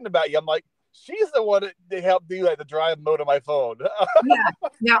just reading about you. I'm like, she's the one that they helped do like the drive mode on my phone. Yeah.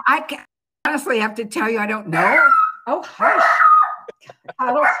 Now I honestly have to tell you, I don't know. Oh hush.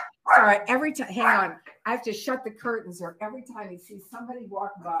 Sorry. Every time, hang on. I have to shut the curtains, or every time he sees somebody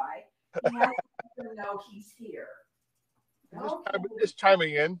walk by, he has to know he's here. Just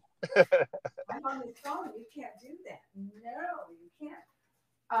chiming in. I'm on the phone. You can't do that. No, you can't.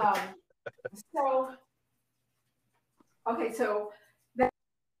 So that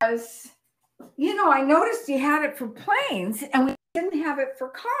was, I noticed you had it for planes, and we didn't have it for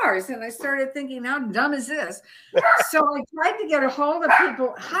cars. And I started thinking, how dumb is this? So I tried to get a hold of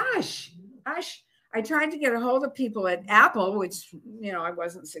people. Hush. I tried to get a hold of people at Apple, which, I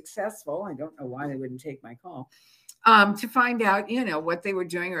wasn't successful. I don't know why they wouldn't take my call. To find out, what they were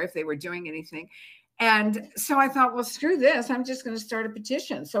doing, or if they were doing anything. And so I thought, well, screw this. I'm just going to start a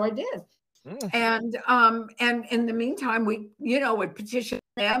petition. So I did. And in the meantime, we, would petition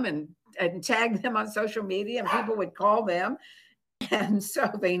them and tag them on social media, and people would call them. And so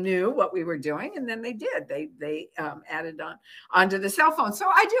they knew what we were doing, and then they did. They added onto the cell phone. So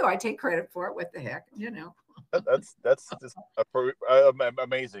I take credit for it. What the heck, That's just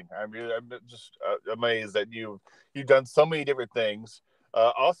amazing. I mean, I'm just amazed that you've done so many different things.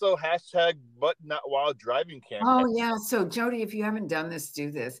 Also, hashtag but not while driving campaign. Oh yeah. So Jody, if you haven't done this,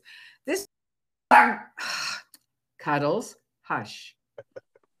 do this. This Cuddles, hush.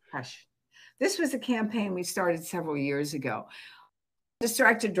 This was a campaign we started several years ago.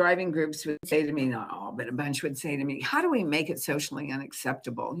 Distracted driving groups would say to me, not all, but a bunch would say to me, how do we make it socially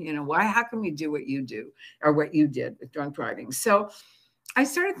unacceptable? How can we do what you do, or what you did with drunk driving? So I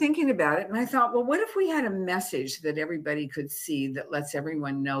started thinking about it, and I thought, well, what if we had a message that everybody could see that lets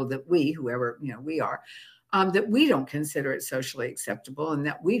everyone know that we, whoever, we are, that we don't consider it socially acceptable, and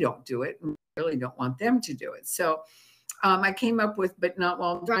that we don't do it, and really don't want them to do it. So I came up with "but not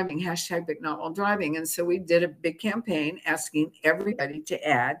while driving," hashtag "but not while driving." And so we did a big campaign asking everybody to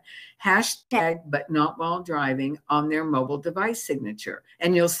add hashtag "but not while driving" on their mobile device signature.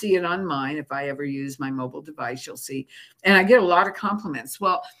 And you'll see it on mine. If I ever use my mobile device, you'll see. And I get a lot of compliments.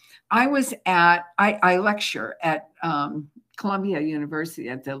 Well, I lecture at Columbia University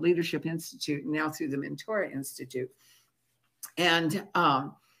at the Leadership Institute, now through the Mentora Institute. And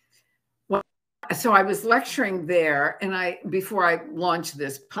so I was lecturing there, and before I launched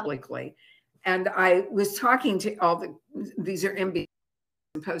this publicly, and I was talking to these are MBA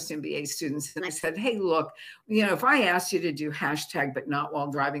and post-MBA students, and I said, hey, look, if I asked you to do hashtag "but not while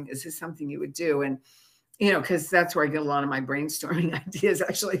driving," is this something you would do? And because that's where I get a lot of my brainstorming ideas,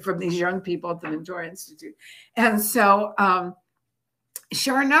 actually, from these young people at the Mentora Institute. And so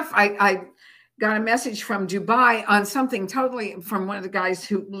sure enough, I got a message from Dubai on something totally, from one of the guys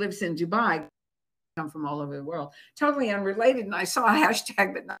who lives in Dubai, come from all over the world, totally unrelated. And I saw a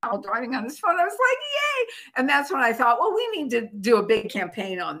hashtag "but not while driving" on his phone. I was like, yay. And that's when I thought, well, we need to do a big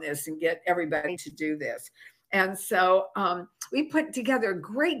campaign on this and get everybody to do this. And so we put together a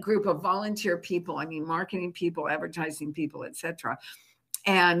great group of volunteer people, marketing people, advertising people, etc.,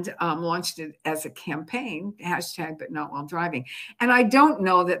 and launched it as a campaign, hashtag "but not while driving." And I don't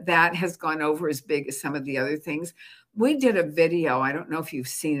know that has gone over as big as some of the other things. We did a video. I don't know if you've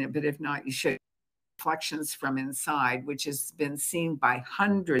seen it, but if not, you should. Reflections from Inside, which has been seen by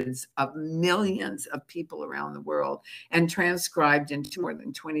hundreds of millions of people around the world and transcribed into more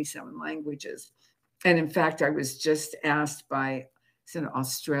than 27 languages. And in fact, I was just asked by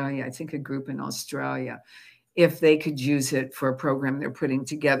Australia, I think a group in Australia, if they could use it for a program they're putting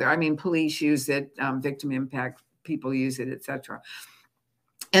together. Police use it, victim impact people use it, etc.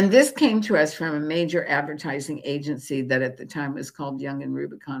 And this came to us from a major advertising agency that at the time was called Young and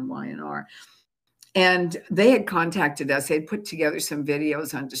Rubicon Y&R. And they had contacted us. They had put together some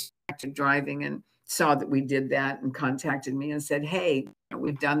videos on distracted driving and saw that we did that and contacted me and said, hey,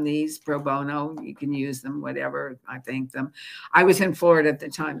 we've done these pro bono. You can use them, whatever. I thanked them. I was in Florida at the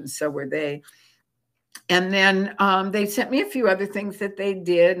time, and so were they. And then they sent me a few other things that they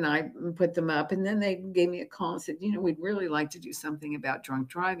did, and I put them up. And then they gave me a call and said, we'd really like to do something about drunk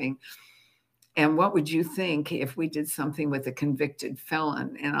driving. And what would you think if we did something with a convicted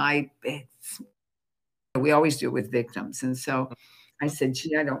felon? And we always do it with victims. And so I said,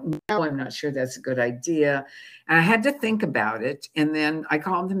 gee, I don't know. I'm not sure that's a good idea. And I had to think about it. And then I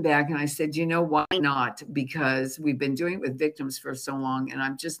called them back and I said, why not? Because we've been doing it with victims for so long. And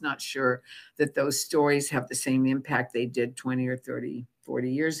I'm just not sure that those stories have the same impact they did 20 or 30, 40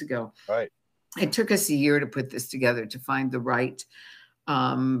 years ago. Right. It took us a year to put this together, to find the right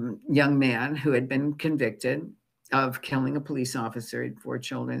young man who had been convicted of killing a police officer. He had 4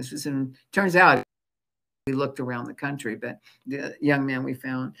 children. This was turns out, we looked around the country, but the young man we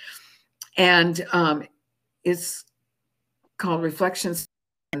found. And it's called Reflections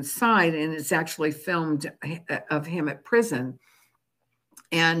Inside, and it's actually filmed of him at prison.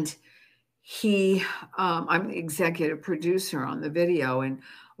 And I'm the executive producer on the video. And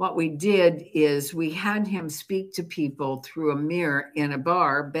what we did is we had him speak to people through a mirror in a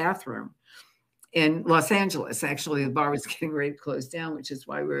bar bathroom in Los Angeles. Actually, the bar was getting ready to close down, which is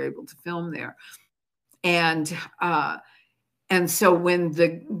why we were able to film there. And so when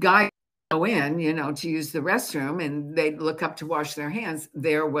the guy go in, to use the restroom, and they'd look up to wash their hands,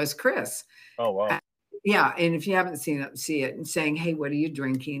 there was Chris. Oh, wow. Yeah. And if you haven't seen it, see it, and saying, hey, what are you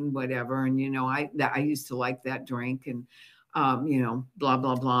drinking? Whatever. And, I used to like that drink, and, blah,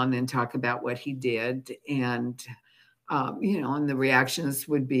 blah, blah. And then talk about what he did. And, and the reactions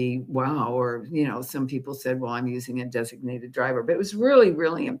would be, wow. Or, some people said, well, I'm using a designated driver. But it was really,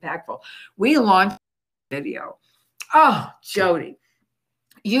 really impactful. We launched video. Oh, Jody,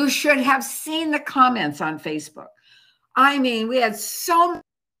 you should have seen the comments on Facebook. We had so many,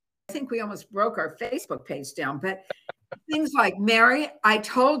 I think we almost broke our Facebook page down, but things like, Mary, I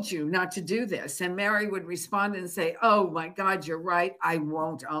told you not to do this. And Mary would respond and say, oh my God, you're right. I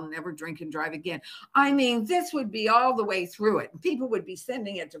won't. I'll never drink and drive again. This would be all the way through it. People would be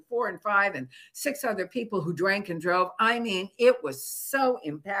sending it to 4 and 5 and 6 other people who drank and drove. It was so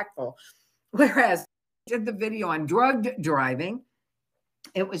impactful. Whereas did the video on drugged driving,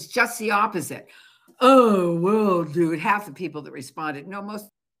 it was just the opposite. Oh, well, dude, half the people that responded, no, most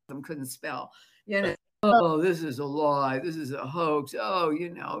of them couldn't spell. Oh, this is a lie. This is a hoax. Oh,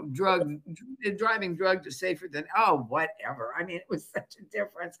 driving drugged is safer than, oh, whatever. It was such a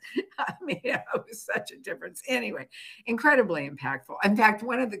difference. It was such a difference. Anyway, incredibly impactful. In fact,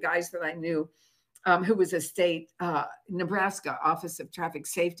 one of the guys that I knew who was a state, Nebraska Office of Traffic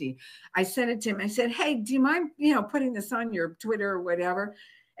Safety. I sent it to him. I said, hey, do you mind, putting this on your Twitter or whatever?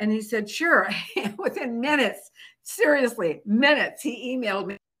 And he said, sure. Within minutes, seriously, minutes, he emailed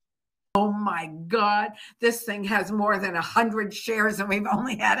me. Oh my God, this thing has more than 100 shares and we've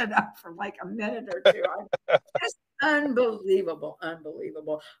only had it up for like a minute or two. Just unbelievable,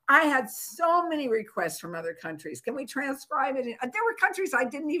 unbelievable. I had so many requests from other countries. Can we transcribe it? There were countries I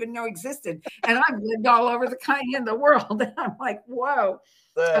didn't even know existed, and I've lived all over the world. And I'm like, whoa.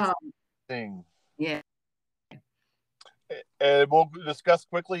 That's thing. Yeah. And we'll discuss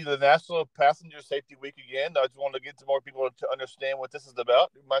quickly the National Passenger Safety Week again. I just want to get to more people to understand what this is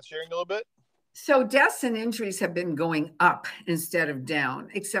about. Do you mind sharing a little bit? So deaths and injuries have been going up instead of down,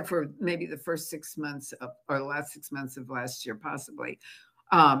 except for maybe the first 6 months or the last 6 months of last year, possibly.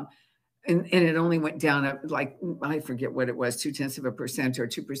 And it only went down like, I forget what it was, 0.2% or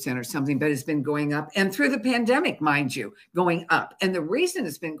 2% or something, but it's been going up. And through the pandemic, mind you, going up. And the reason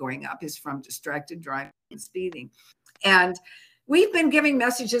it's been going up is from distracted driving and speeding. And we've been giving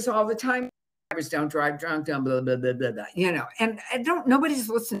messages all the time. Drivers don't drive drunk, blah, blah, blah, blah, blah, and nobody's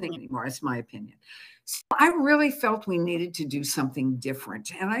listening anymore. It's my opinion. So I really felt we needed to do something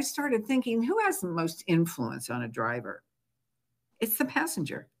different. And I started thinking, who has the most influence on a driver? It's the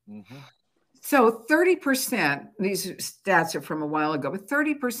passenger. Mm-hmm. So 30%, these stats are from a while ago, but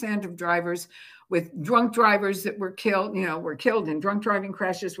 30% of drivers with drunk drivers that were killed in drunk driving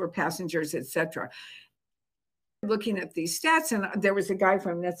crashes were passengers, etc. Looking at these stats, and there was a guy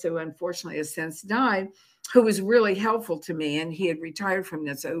from NHTSA who unfortunately has since died, who was really helpful to me, and he had retired from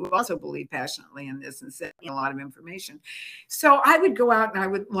NHTSA, who also believed passionately in this and sent me a lot of information. So I would go out and I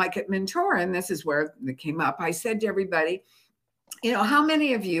would, like at Mentora, and this is where it came up, I said to everybody, how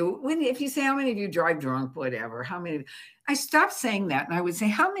many of you, if you say how many of you drive drunk, whatever, how many, I stopped saying that, and I would say,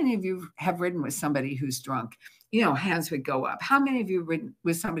 how many of you have ridden with somebody who's drunk? Hands would go up. How many of you have ridden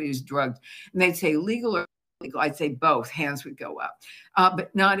with somebody who's drugged? And they'd say legal or illegal. I'd say both. Hands would go up,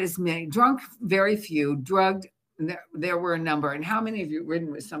 but not as many. Drunk, very few. Drugged, there were a number. And how many of you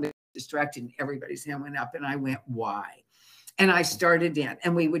ridden with somebody distracted? And everybody's hand went up, and I went, why? And I started in,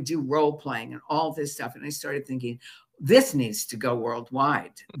 and we would do role playing and all this stuff. And I started thinking, this needs to go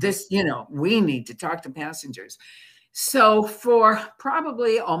worldwide. This, we need to talk to passengers. So for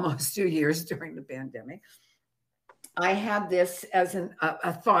probably almost 2 years during the pandemic, I had this as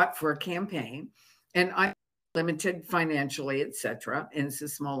a thought for a campaign, and I'm limited financially, etc. And it's a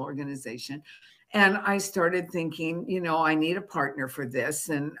small organization. And I started thinking, I need a partner for this.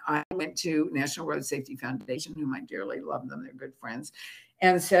 And I went to National Road Safety Foundation, whom I dearly love them. They're good friends.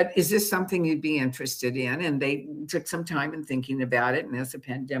 And said, is this something you'd be interested in? And they took some time in thinking about it. And as a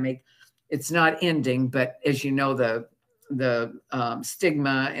pandemic, it's not ending, but as you know, the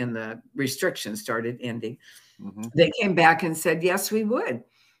stigma and the restrictions started ending. Mm-hmm. They came back and said, yes, we would.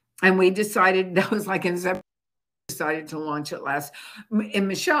 And we decided, that was like in September, decided to launch it last. And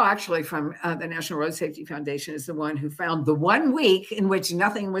Michelle, actually, from the National Road Safety Foundation, is the one who found the 1 week in which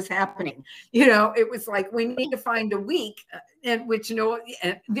nothing was happening. It was like, we need to find a week in which,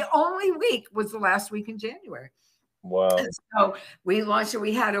 the only week was the last week in January. Wow. And so we launched it.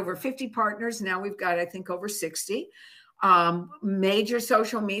 We had over 50 partners. Now we've got, I think, over 60. Major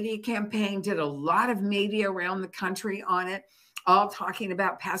social media campaign, did a lot of media around the country on it, all talking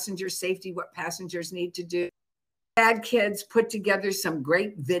about passenger safety, what passengers need to do. MADD kids put together some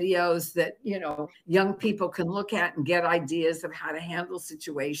great videos that, young people can look at and get ideas of how to handle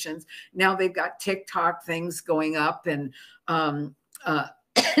situations. Now they've got TikTok things going up, and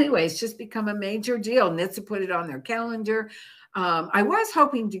anyway, it's just become a major deal. NHTSA put it on their calendar. I was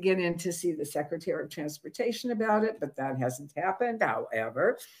hoping to get in to see the Secretary of Transportation about it, but that hasn't happened.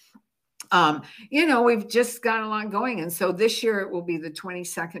 However, we've just got a lot going. And so this year it will be the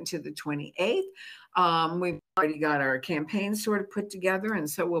 22nd to the 28th. We've already got our campaign sort of put together, and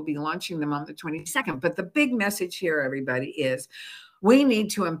so we'll be launching them on the 22nd. But the big message here, everybody, is we need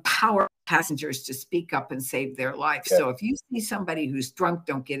to empower passengers to speak up and save their life. Yeah. So if you see somebody who's drunk,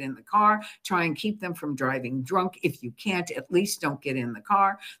 don't get in the car. Try and keep them from driving drunk. If you can't, at least don't get in the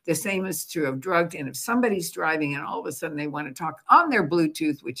car. The same is true of drugged. And if somebody's driving and all of a sudden they want to talk on their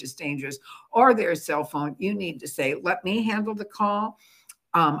Bluetooth, which is dangerous, or their cell phone, you need to say, let me handle the call.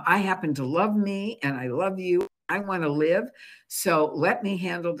 I happen to love me and I love you. I want to live. So let me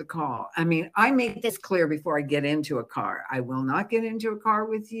handle the call. I mean, I make this clear before I get into a car. I will not get into a car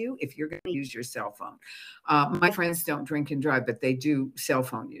with you if you're going to use your cell phone. My friends don't drink and drive, but they do cell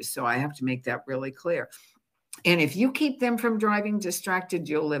phone use. So I have to make that really clear. And if you keep them from driving distracted,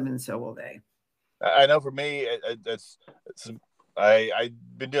 you'll live and so will they. I know for me, I've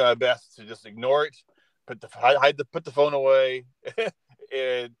been doing my best to just ignore it, put the phone away,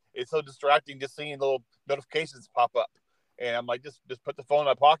 and it's so distracting just seeing little notifications pop up. And I'm like, just put the phone in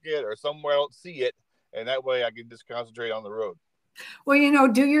my pocket or somewhere else, see it, and that way I can just concentrate on the road. Well,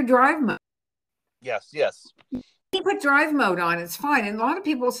 do your drive mode. Yes. You put drive mode on, it's fine. And a lot of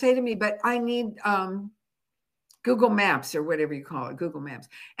people say to me, but I need Google Maps or whatever you call it, Google Maps.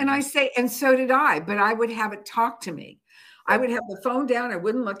 And I say, and so did I, but I would have it talk to me. I would have the phone down. I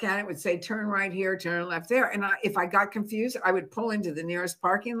wouldn't look at it. It would say, turn right here, turn left there. And if I got confused, I would pull into the nearest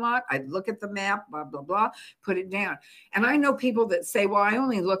parking lot. I'd look at the map, blah, blah, blah, put it down. And I know people that say, well, I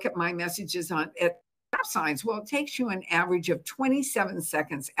only look at my messages at stop signs. Well, it takes you an average of 27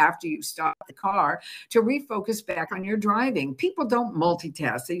 seconds after you stop the car to refocus back on your driving. People don't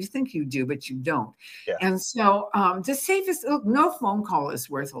multitask. You think you do, but you don't. Yeah. And so the safest, look, no phone call is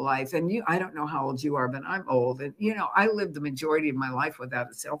worth a life. And I don't know how old you are, but I'm old. And, I lived the majority of my life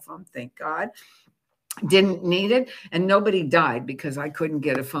without a cell phone, thank God. Didn't need it, and nobody died because I couldn't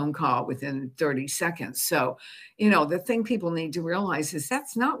get a phone call within 30 seconds. So, the thing people need to realize is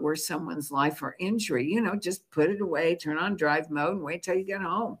that's not worth someone's life or injury. Just put it away, turn on drive mode, and wait till you get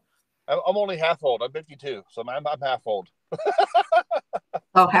home. I'm only half old. I'm 52, so I'm half old.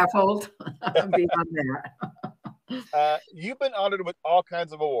 Oh, half old? I'm beyond that. You've been honored with all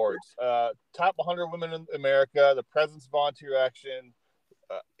kinds of awards. Top 100 Women in America, the President's Volunteer Action,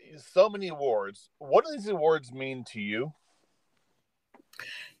 so many awards. What do these awards mean to you?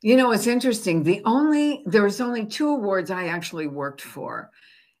 It's interesting. There was only 2 awards I actually worked for.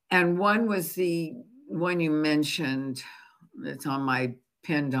 And one was the one you mentioned. It's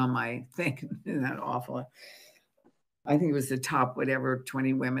pinned on my thing. Isn't that awful? I think it was the top,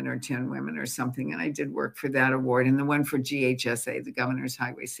 20 women or 10 women or something. And I did work for that award. And the one for GHSA, the Governor's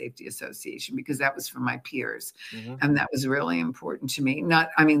Highway Safety Association, because that was for my peers. Mm-hmm. And that was really important to me.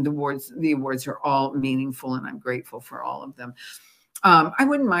 The awards are all meaningful, and I'm grateful for all of them. I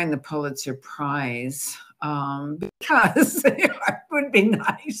wouldn't mind the Pulitzer Prize because it would be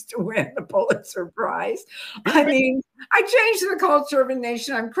nice to win the Pulitzer Prize. I changed the culture of a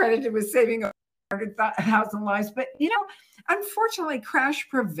nation. I'm credited with saving 100,000 lives. But, unfortunately, crash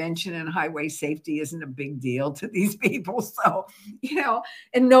prevention and highway safety isn't a big deal to these people. So,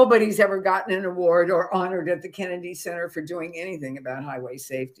 and nobody's ever gotten an award or honored at the Kennedy Center for doing anything about highway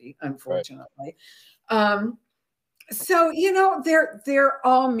safety, unfortunately. Right. So, they're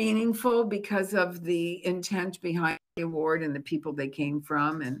all meaningful because of the intent behind the award and the people they came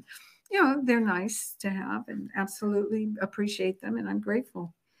from. And, they're nice to have, and absolutely appreciate them. And I'm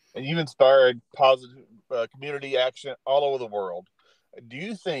grateful. And you've inspired positive community action all over the world. Do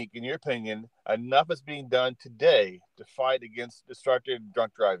you think, in your opinion, enough is being done today to fight against distracted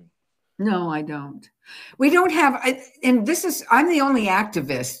drunk driving? No, I don't. We don't have, I'm the only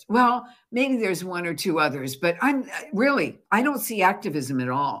activist. Well, maybe there's 1 or 2 others, but I don't see activism at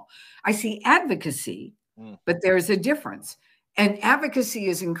all. I see advocacy, but there's a difference. And advocacy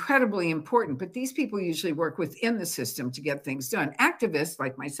is incredibly important, but these people usually work within the system to get things done. Activists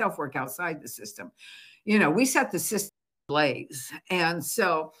like myself work outside the system. We set the system ablaze. And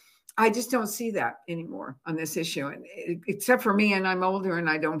so I just don't see that anymore on this issue, and except for me, and I'm older and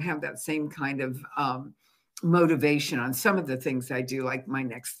I don't have that same kind of motivation on some of the things I do, like my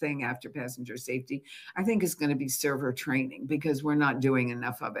next thing after passenger safety, I think is going to be server training, because we're not doing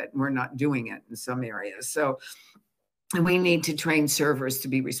enough of it. We're not doing it in some areas. So, and we need to train servers to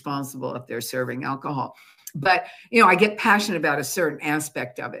be responsible if they're serving alcohol. But, I get passionate about a certain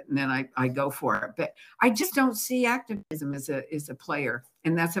aspect of it, and then I go for it. But I just don't see activism as a player.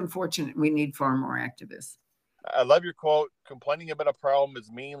 And that's unfortunate. We need far more activists. I love your quote: complaining about a problem is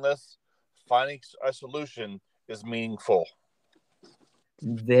meaningless. Finding a solution is meaningful.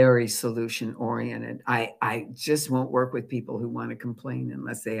 Very solution oriented. I just won't work with people who want to complain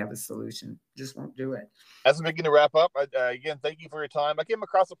unless they have a solution. Just won't do it. As we begin to wrap up, again, thank you for your time. I came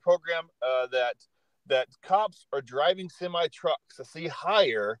across a program that cops are driving semi trucks to see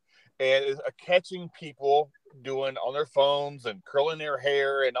higher and is catching people doing on their phones and curling their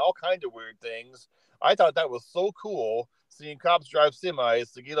hair and all kinds of weird things. I thought that was so cool, seeing cops drive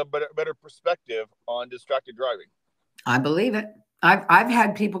semis to get a better perspective on distracted driving. I believe it. I've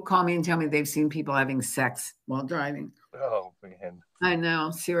had people call me and tell me they've seen people having sex while driving. Oh, man. I know.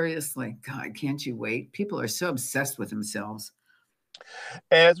 Seriously. God, can't you wait? People are so obsessed with themselves.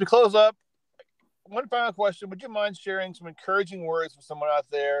 As we close up, one final question. Would you mind sharing some encouraging words for someone out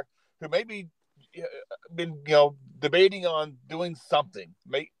there who maybe been, debating on doing something,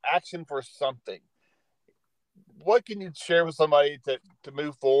 make action for something? What can you share with somebody to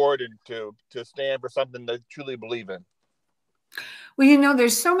move forward and to stand for something they truly believe in? Well,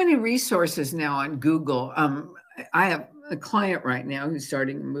 there's so many resources now on Google. I have a client right now who's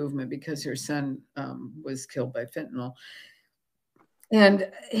starting a movement because her son was killed by fentanyl.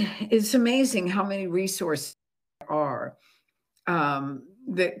 And it's amazing how many resources there are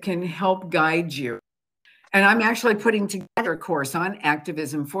that can help guide you. And I'm actually putting together a course on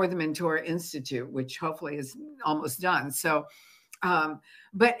activism for the Mentor Institute, which hopefully is almost done. So,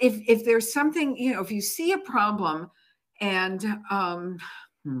 but if there's something, if you see a problem and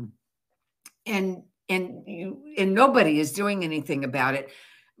nobody is doing anything about it,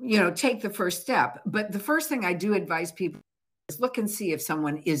 take the first step. But the first thing I do advise people is look and see if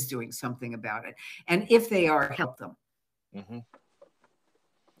someone is doing something about it. And if they are, help them. Mm-hmm.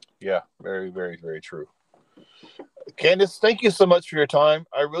 Yeah, very, very, very true. Candace, thank you so much for your time.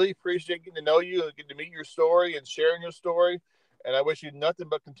 I really appreciate getting to know you and getting to meet your story and sharing your story. And I wish you nothing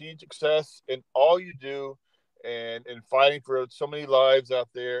but continued success in all you do and fighting for so many lives out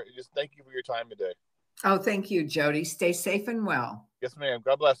there. Just thank you for your time today. Oh, thank you, Jody. Stay safe and well. Yes, ma'am.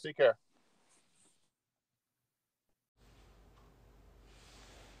 God bless. Take care.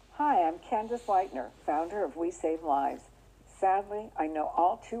 Hi, I'm Candace Lightner, founder of We Save Lives. Sadly, I know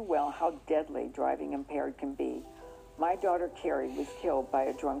all too well how deadly driving impaired can be. My daughter, Cari, was killed by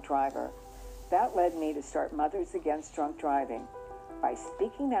a drunk driver. That led me to start Mothers Against Drunk Driving. By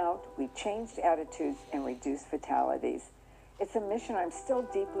speaking out, we changed attitudes and reduced fatalities. It's a mission I'm still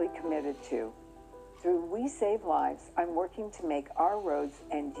deeply committed to. Through We Save Lives, I'm working to make our roads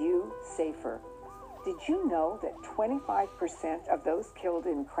and you safer. Did you know that 25% of those killed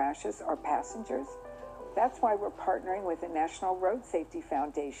in crashes are passengers? That's why we're partnering with the National Road Safety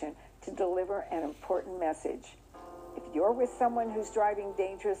Foundation to deliver an important message. If you're with someone who's driving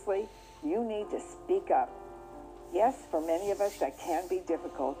dangerously, you need to speak up. Yes, for many of us that can be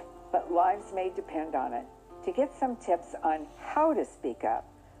difficult, but lives may depend on it. To get some tips on how to speak up,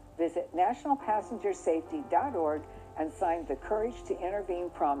 visit nationalpassengersafety.org and sign the Courage to Intervene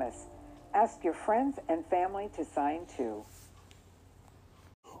promise. Ask your friends and family to sign too.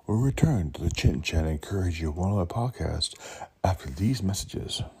 We'll return to the Chit and Chat Encourage You One-on-One podcast after these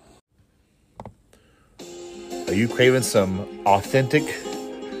messages. Are you craving some authentic,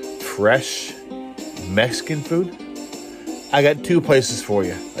 fresh Mexican food? I got two places for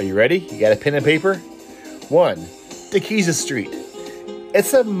you. Are you ready? You got a pen and paper? One, Tequila Street.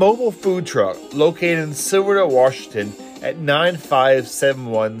 It's a mobile food truck located in Silverdale, Washington at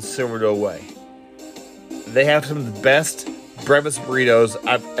 9571 Silverdale Way. They have some of the best breakfast burritos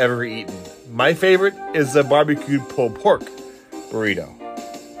I've ever eaten. My favorite is the barbecued pulled pork burrito.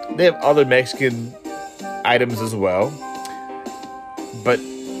 They have other Mexican items as well, but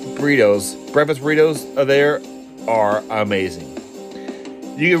breakfast burritos are amazing.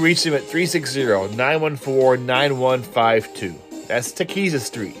 You can reach them at 360-914-9152. That's Tequila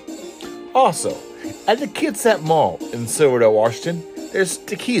Street. Also, at the Kitsap Mall in Silverdale, Washington, there's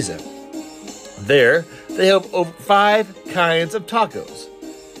Tequila. There, they have over 5 kinds of tacos,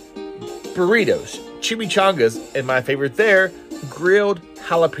 burritos, chimichangas, and my favorite there, grilled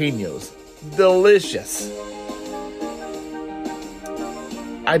jalapenos. Delicious.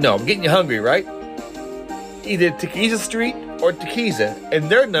 I know, I'm getting you hungry, right? Either Tequila Street or Tequila, and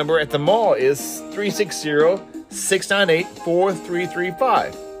their number at the mall is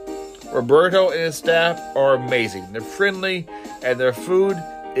 360-698-4335. Roberto and his staff are amazing. They're friendly, and their food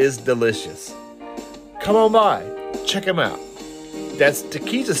is delicious. Come on by. Check them out. That's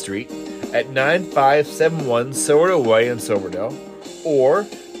Tequila Street at 9571 Silverdale Way in Silverdale, or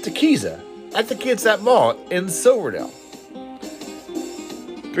Tequila at the Kitsap Mall in Silverdale.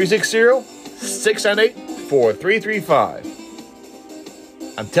 360-698-4335.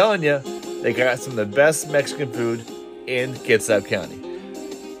 I'm telling you, they got some of the best Mexican food in Kitsap County.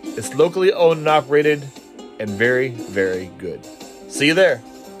 It's locally owned and operated and very, very good. See you there.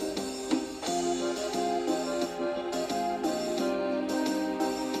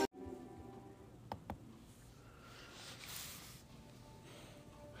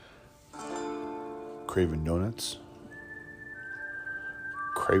 Craving donuts?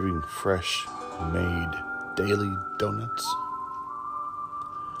 Craving fresh made daily donuts?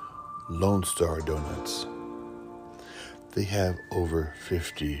 Lone Star Donuts. They have over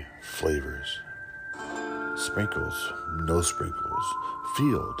 50 flavors. Sprinkles, no sprinkles.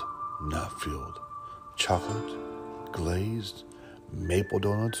 Filled, not filled. Chocolate, glazed, maple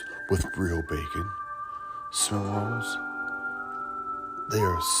donuts with real bacon. Cinnamon rolls. They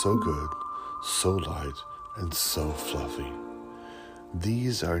are so good, so light, and so fluffy.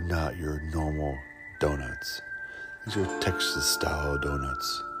 These are not your normal donuts. These are Texas-style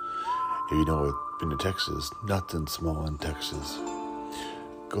donuts. If you know what Been to Texas, nothing small in Texas.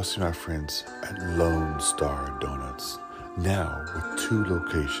 Go see my friends at Lone Star Donuts, now with 2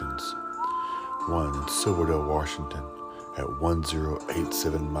 locations. One in Silverdale, Washington at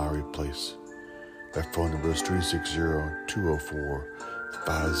 1087 Maury Place. That phone number is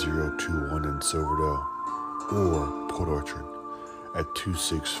 360-204-5021 in Silverdale, or Port Orchard at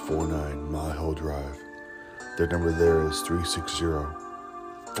 2649 Mile Hill Drive. Their number there is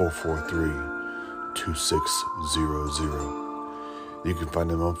 360-443-2600. You can find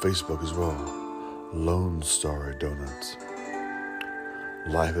them on Facebook as well. Lone Star Donuts.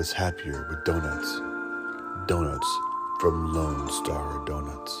 Life is happier with donuts. Donuts from Lone Star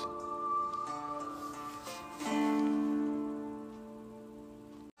Donuts.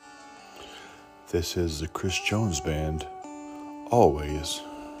 This is the Chris Jones Band, always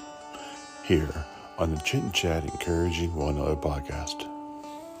here on the Chit and Chat Encouraging One Another podcast.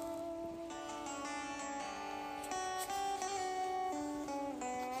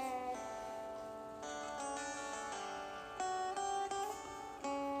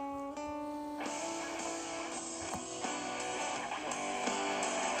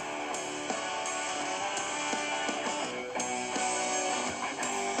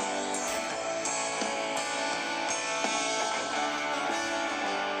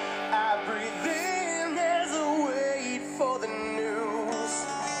 I breathe in, there's a wait for the new.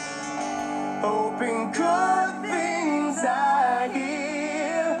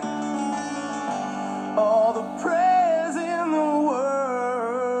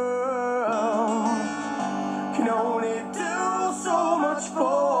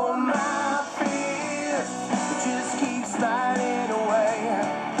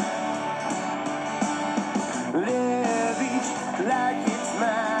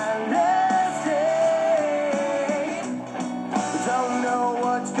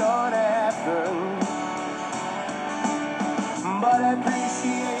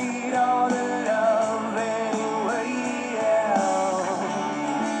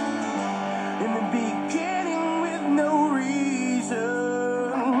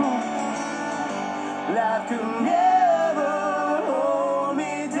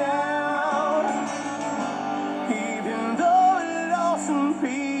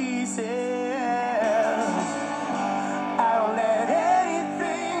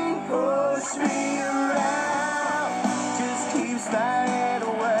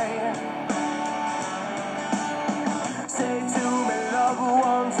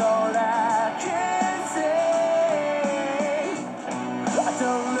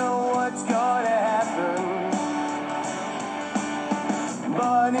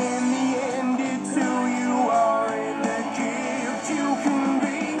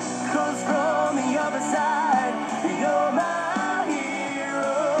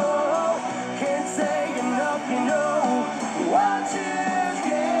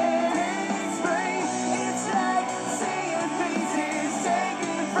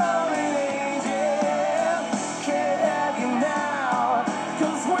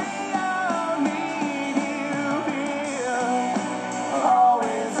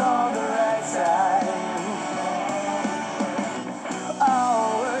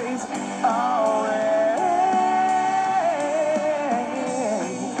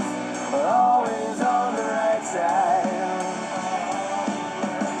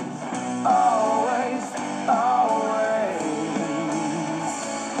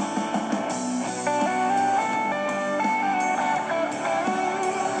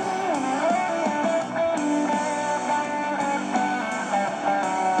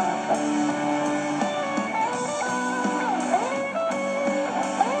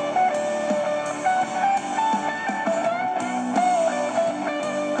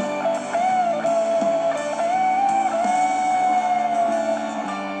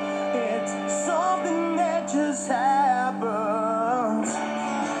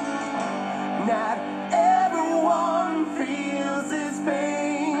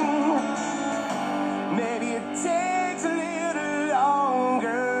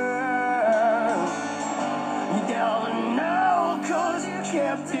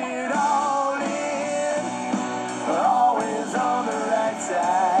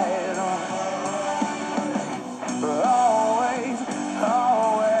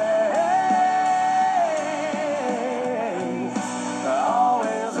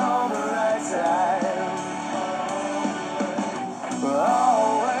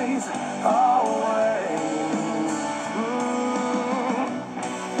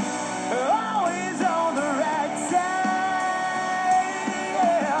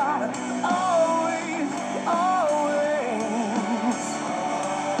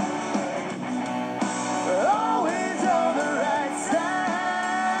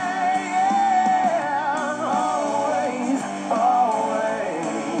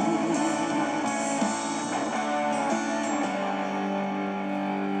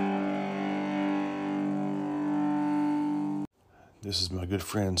 This is my good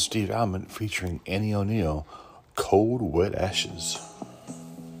friend Steve Almond featuring Annie O'Neill, Cold Wet Ashes.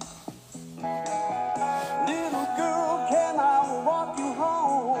 Little girl, can I walk you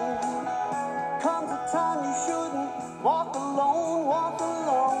home? Comes a time you shouldn't walk alone, walk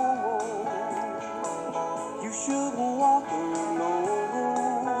alone. You shouldn't walk alone.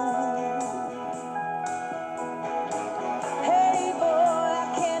 Hey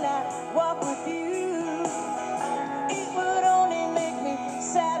boy, can I walk with you? It would only make me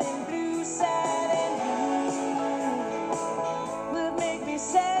sad and blue, sad and blue. Would make me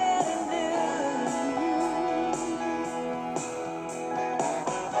sad and blue.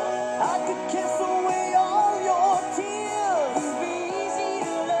 I could kiss away all your tears. Be easy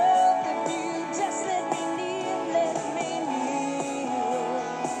to love if you just let me live, let me live.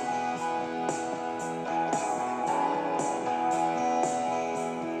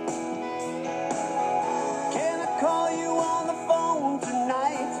 Can I call you on the phone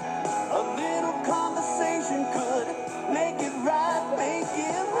tonight? A little conversation could make it right, make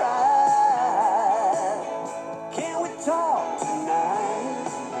it right. Can we talk tonight?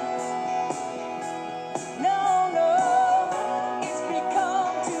 No, no, it's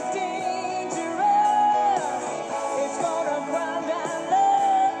become too dangerous. It's gonna grind our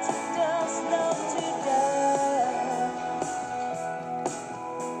love to dust, love to dust.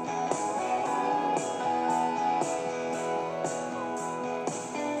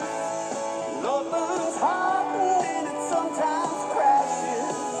 Love burns hot and it sometimes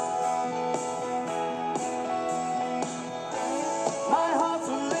crashes. My heart's a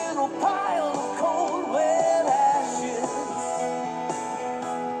little pile of cold, wet ashes.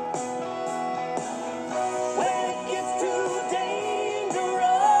 When it gets too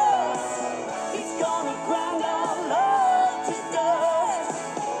dangerous, it's gonna grind our love to dust.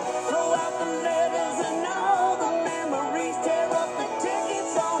 Throw out the letters and all the memories. Tear up the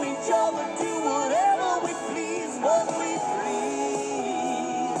tickets on each other. Do whatever we please, what we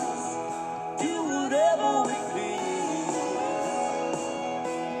please. Do whatever we please.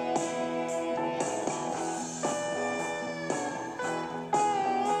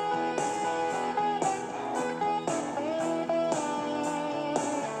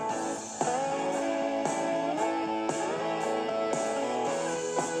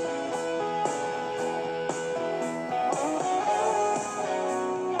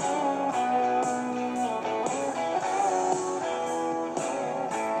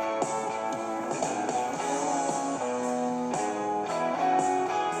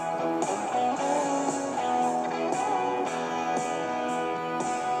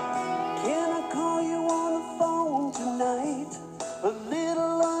 Can I call you on the phone tonight? A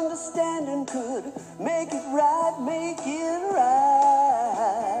little understanding could make it right, make it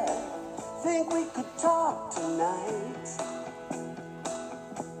right. Think we could talk tonight?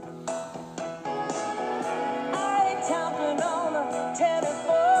 I ain't counting on a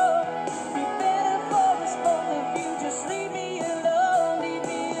telephone. Be better for us both if you just leave me alone, leave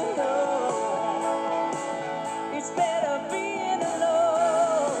me alone. It's better being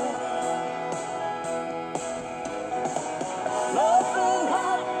alone. Love and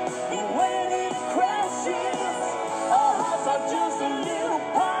hot, and when it crashes, our hearts are just a little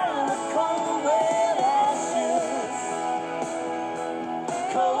pile of cold, wet ashes.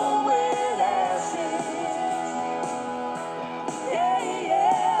 Cold, wet ashes. Yeah,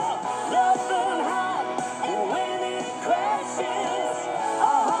 yeah. Love and hot, and when it crashes,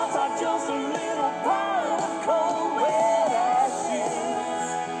 our hearts are just a little pile of cold, wet ashes.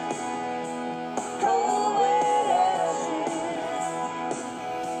 Cold, wet ashes.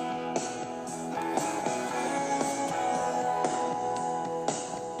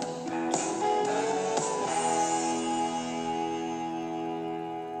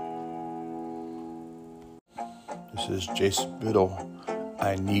 This is Jason Biddle,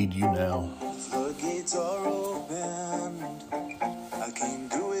 I Need You Now. Floodgates are open. I can't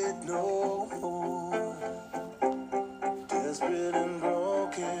do it no more. Desperate and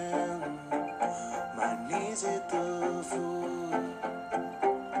broken. My knees hit the floor.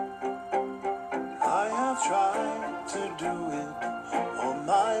 I have tried to do it on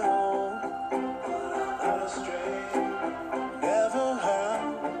my own, but I'm astray. Never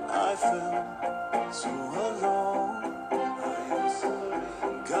have I felt so alone. I am sorry.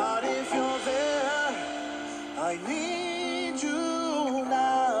 God, if you're there, I need you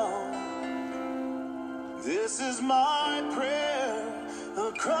now. This is my prayer,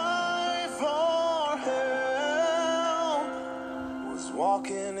 a cry for help. Was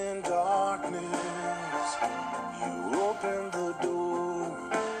walking in darkness, you opened the door.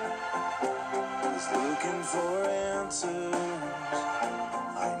 Was looking for answers,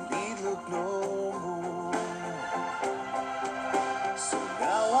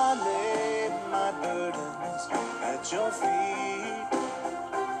 at your feet.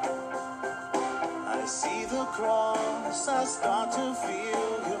 I see the cross, I start to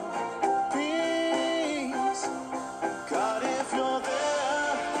feel your peace. God, if you're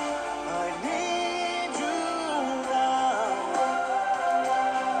there, I need you now.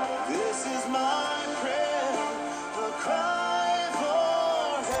 This is my prayer, a cry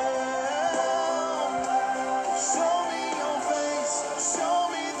for help. Show me your face, show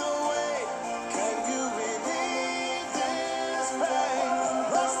me the way. Can you relieve this pain?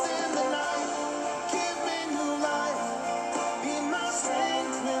 Lost in the night, give me new life. Be my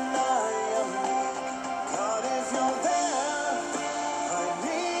strength when I am weak. God, if you're there, I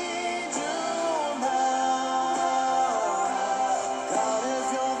need you now. God, if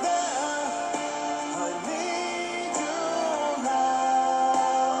you're there, I need you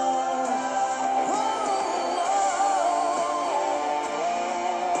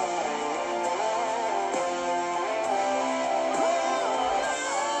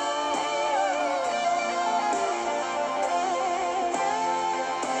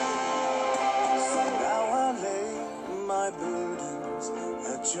So now I lay my burdens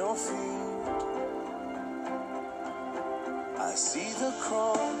at your feet. I see the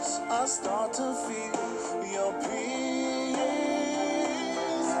cross, I start to feel your peace.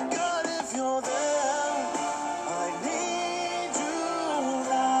 God, if you're there, I need you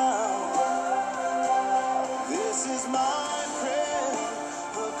now. This is my prayer,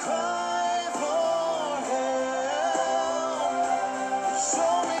 the cry for help.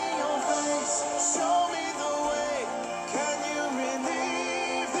 Show me your face, show me the way. Can you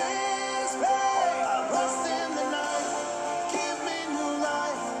relieve this pain? I'm lost in the night, give me new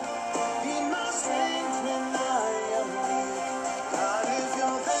life. Be my strength when I am weak. God, if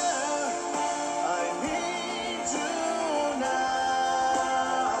you're there, I need you now.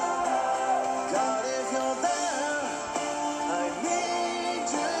 God, if you're there, I need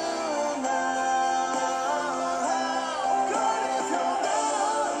you now. God, if you're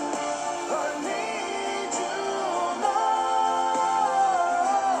there, I need you now.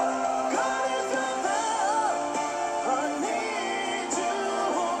 God, if you're there, I need you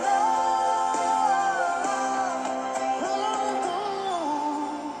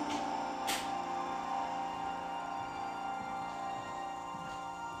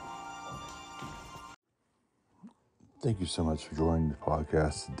Thank you so much for joining the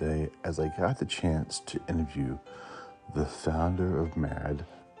podcast today as I got the chance to interview the founder of MADD,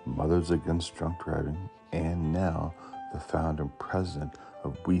 Mothers Against Drunk Driving, and now the founder and president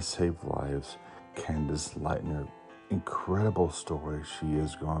of We Save Lives, Candace Lightner. Incredible story she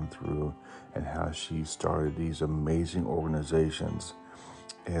has gone through and how she started these amazing organizations,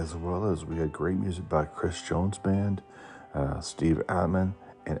 as well as we had great music by Chris Jones Band, Steve Atman,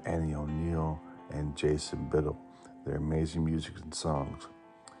 and Annie O'Neill and Jason Biddle. Their amazing music and songs.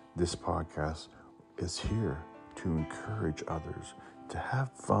 This podcast is here to encourage others to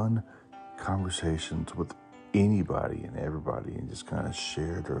have fun conversations with anybody and everybody and just kind of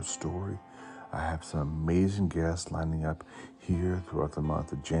share their story. I have some amazing guests lining up here throughout the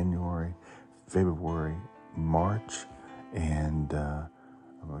month of January, February, March, and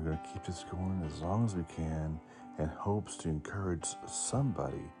we're going to keep this going as long as we can in hopes to encourage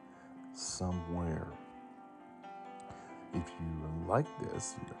somebody somewhere. If you like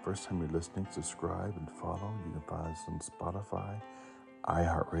this, the first time you're listening, subscribe and follow. You can find us on Spotify,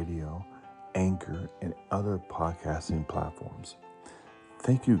 iHeartRadio, Anchor, and other podcasting platforms.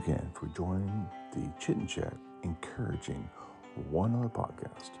 Thank you again for joining the Chit and Chat, encouraging one other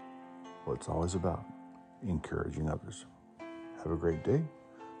podcast. Well, it's always about encouraging others. Have a great day.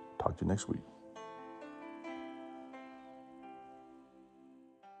 Talk to you next week.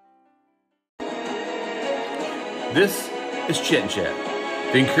 This is Chit and Chat,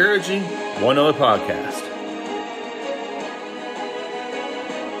 the encouraging one other podcast.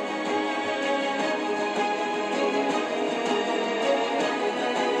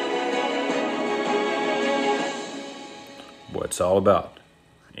 What it's all about,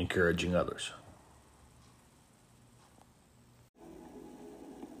 encouraging others.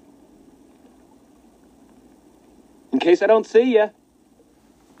 In case I don't see ya,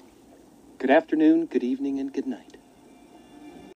 good afternoon, good evening, and good night.